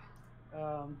link.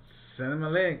 Send him a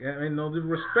link. I mean, no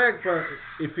disrespect, but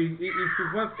if he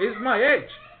wants, it's my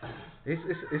age.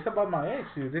 It's about my age,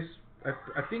 dude.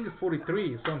 I think it's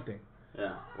 43 or something.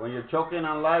 Yeah. When you're choking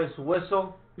on life's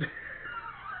whistle.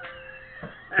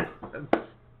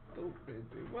 Stupid,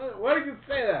 dude. Why did you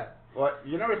say that? What?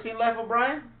 You never seen Life of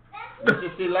Brian? You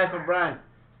should see Life of Brian.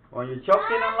 When you're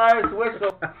choking on life's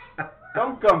whistle,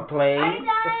 don't complain.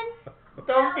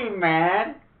 Don't be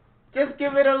mad. Just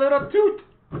give it a little toot.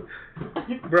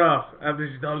 Bro,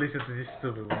 don't listen to this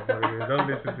stupid motherfucker. Don't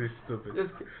listen to this stupid.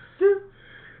 Just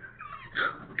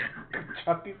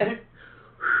Chucky.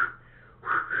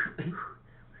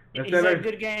 It's a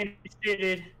good game,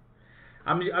 dude.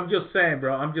 I'm just saying,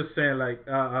 bro. I'm just saying, like,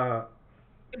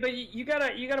 But you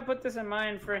gotta put this in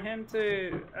mind for him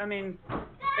to. I mean,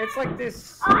 it's like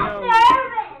this. You know,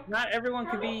 not everyone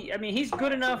could be. I mean, he's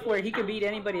good enough where he could beat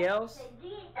anybody else.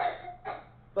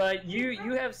 But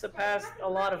you have surpassed a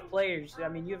lot of players. I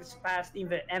mean, you've surpassed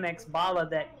even MX Bala.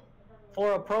 That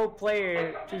for a pro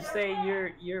player to say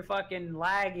you're fucking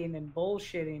lagging and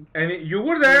bullshitting. And you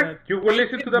were there. You were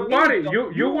listening to the party.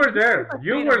 You were there.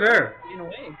 You were there. In a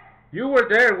way. You were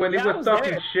there when he was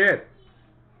talking there. shit.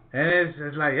 And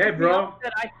it's like, hey, bro.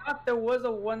 I thought there was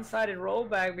a one-sided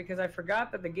rollback because I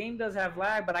forgot that the game does have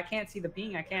lag, but I can't see the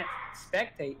ping. I can't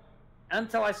spectate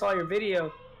until I saw your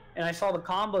video. And I saw the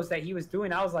combos that he was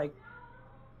doing. I was like,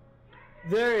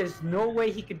 there is no way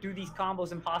he could do these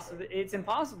combos. Impossible. It's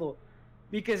impossible.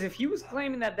 Because if he was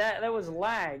claiming that was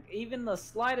lag, even the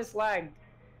slightest lag,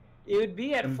 it would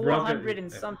be at 400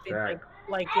 and something.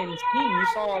 Like in Steam, you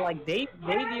saw like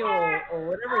Davio or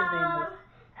whatever his name was.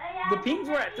 The pings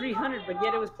were at 300, but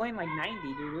yet it was playing like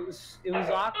 90, dude. It was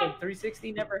awkward.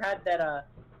 360 never had that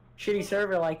shitty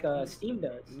server like Steam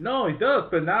does. No, it does.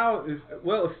 But now,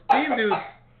 Steam, dude.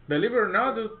 Believe it or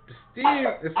not, dude, Steam,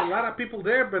 there's a lot of people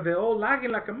there, but they're all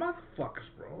lagging like a motherfuckers,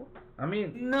 bro. I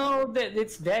mean... No,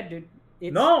 it's dead, dude.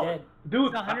 It's dead.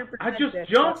 Dude, it's I just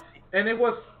jumped, and it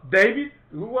was David.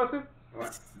 Who was it?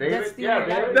 David?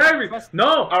 David.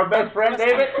 No. Our best friend,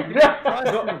 David?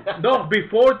 No,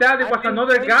 before that, it was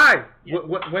another guy.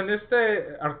 When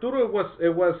Arturo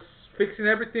was fixing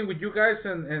everything with you guys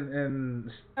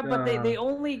and but they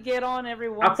only get on every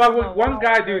once in a while. with one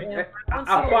guy, dude.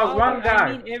 About one guy.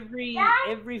 I mean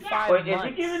every 5 Wait, months. is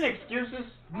he giving excuses?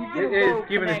 It is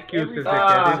giving excuses.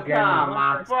 Oh, come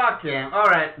on, fuck him.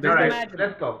 Alright,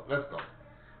 let's go.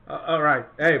 Alright,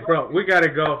 hey bro, we gotta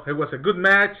go. It was a good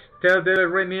match. Tell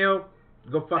DeadlyRave-Neo,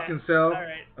 go fucking sell.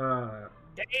 Alright.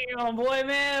 Damn, boy,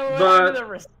 man. But the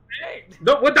respect.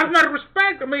 No, well, that's not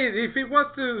respect. I mean, if he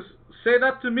wants to say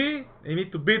that to me, he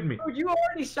need to beat me. Dude, you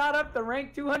already shot up to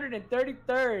rank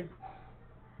 233rd.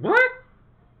 What?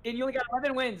 And you only got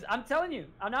 11 wins. I'm telling you.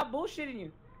 I'm not bullshitting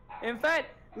you. In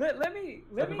fact, let me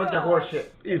That's a bunch of horse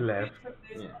shit. He left.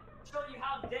 Yeah. Show you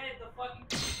how dead the fucking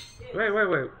is.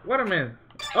 Wait. What a minute.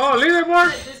 Oh,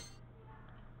 leaderboard?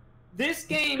 This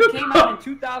game came out in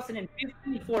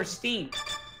 2015 for Steam.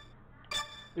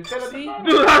 See?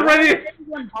 Dude, already.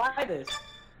 Everyone buy this.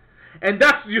 And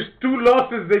that's just 2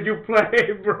 losses that you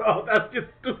play, bro. That's just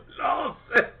 2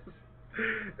 losses.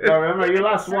 No, remember, you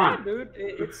lost sad, one. dude.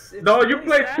 It's No, you really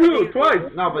played sad two, that-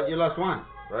 twice. No, but you lost one,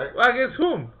 right? Well, against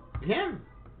whom? Him.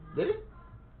 Did he?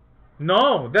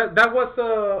 No, that was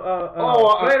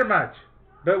a player match.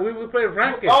 But we played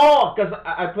ranked. Oh, because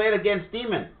I played against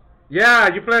Demon.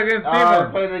 Yeah, you played against I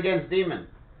Demon. played against Demon.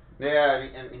 Yeah,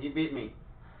 and he beat me.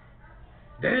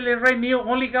 DeadlyRave-Neo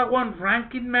only got one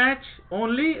ranking match?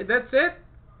 Only? That's it?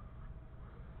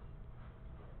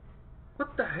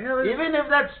 What the hell is Even if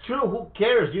that's true, who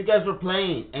cares? You guys were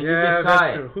playing, and Yeah, you that's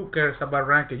decide. true. Who cares about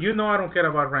ranking? You know I don't care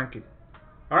about ranking.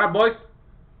 Alright, boys.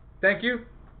 Thank you.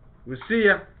 We'll see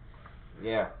ya.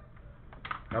 Yeah.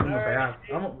 Let's go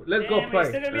Damn, play. you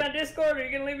still gonna be on Discord, or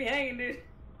you gonna leave me hanging, dude?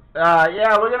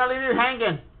 Yeah, we're gonna leave you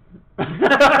hanging. No,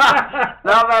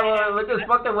 man, we're just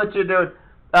fucking with you, dude.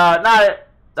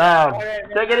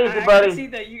 Take it easy, I buddy. can see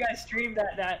that you guys streamed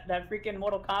that freaking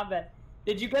Mortal Kombat.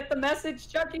 Did you get the message,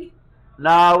 Chucky?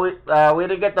 No, we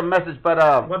didn't get the message, but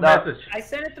What message? I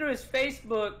sent it through his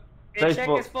Facebook. And check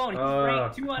his phone. He's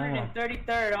ranked come on.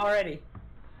 233rd already.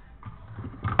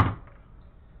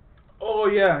 Oh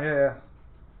yeah.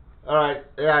 All right,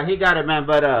 yeah, he got it, man.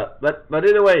 But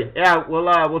either way, yeah,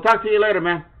 we'll talk to you later,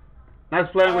 man. Nice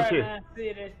playing with Alright, you. man. See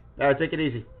you, dude. All right, take it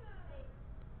easy.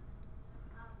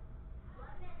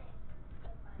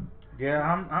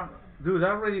 Yeah, dude,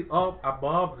 I'm already up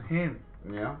above him.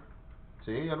 Yeah.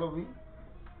 Sí, ya lo vi.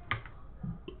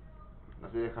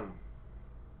 Así déjalo.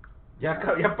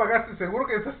 Ya pagaste, seguro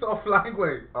que estás offline,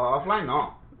 güey. Offline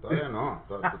no, todavía no.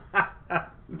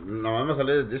 No, vamos a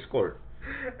salir de Discord.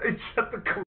 Shut the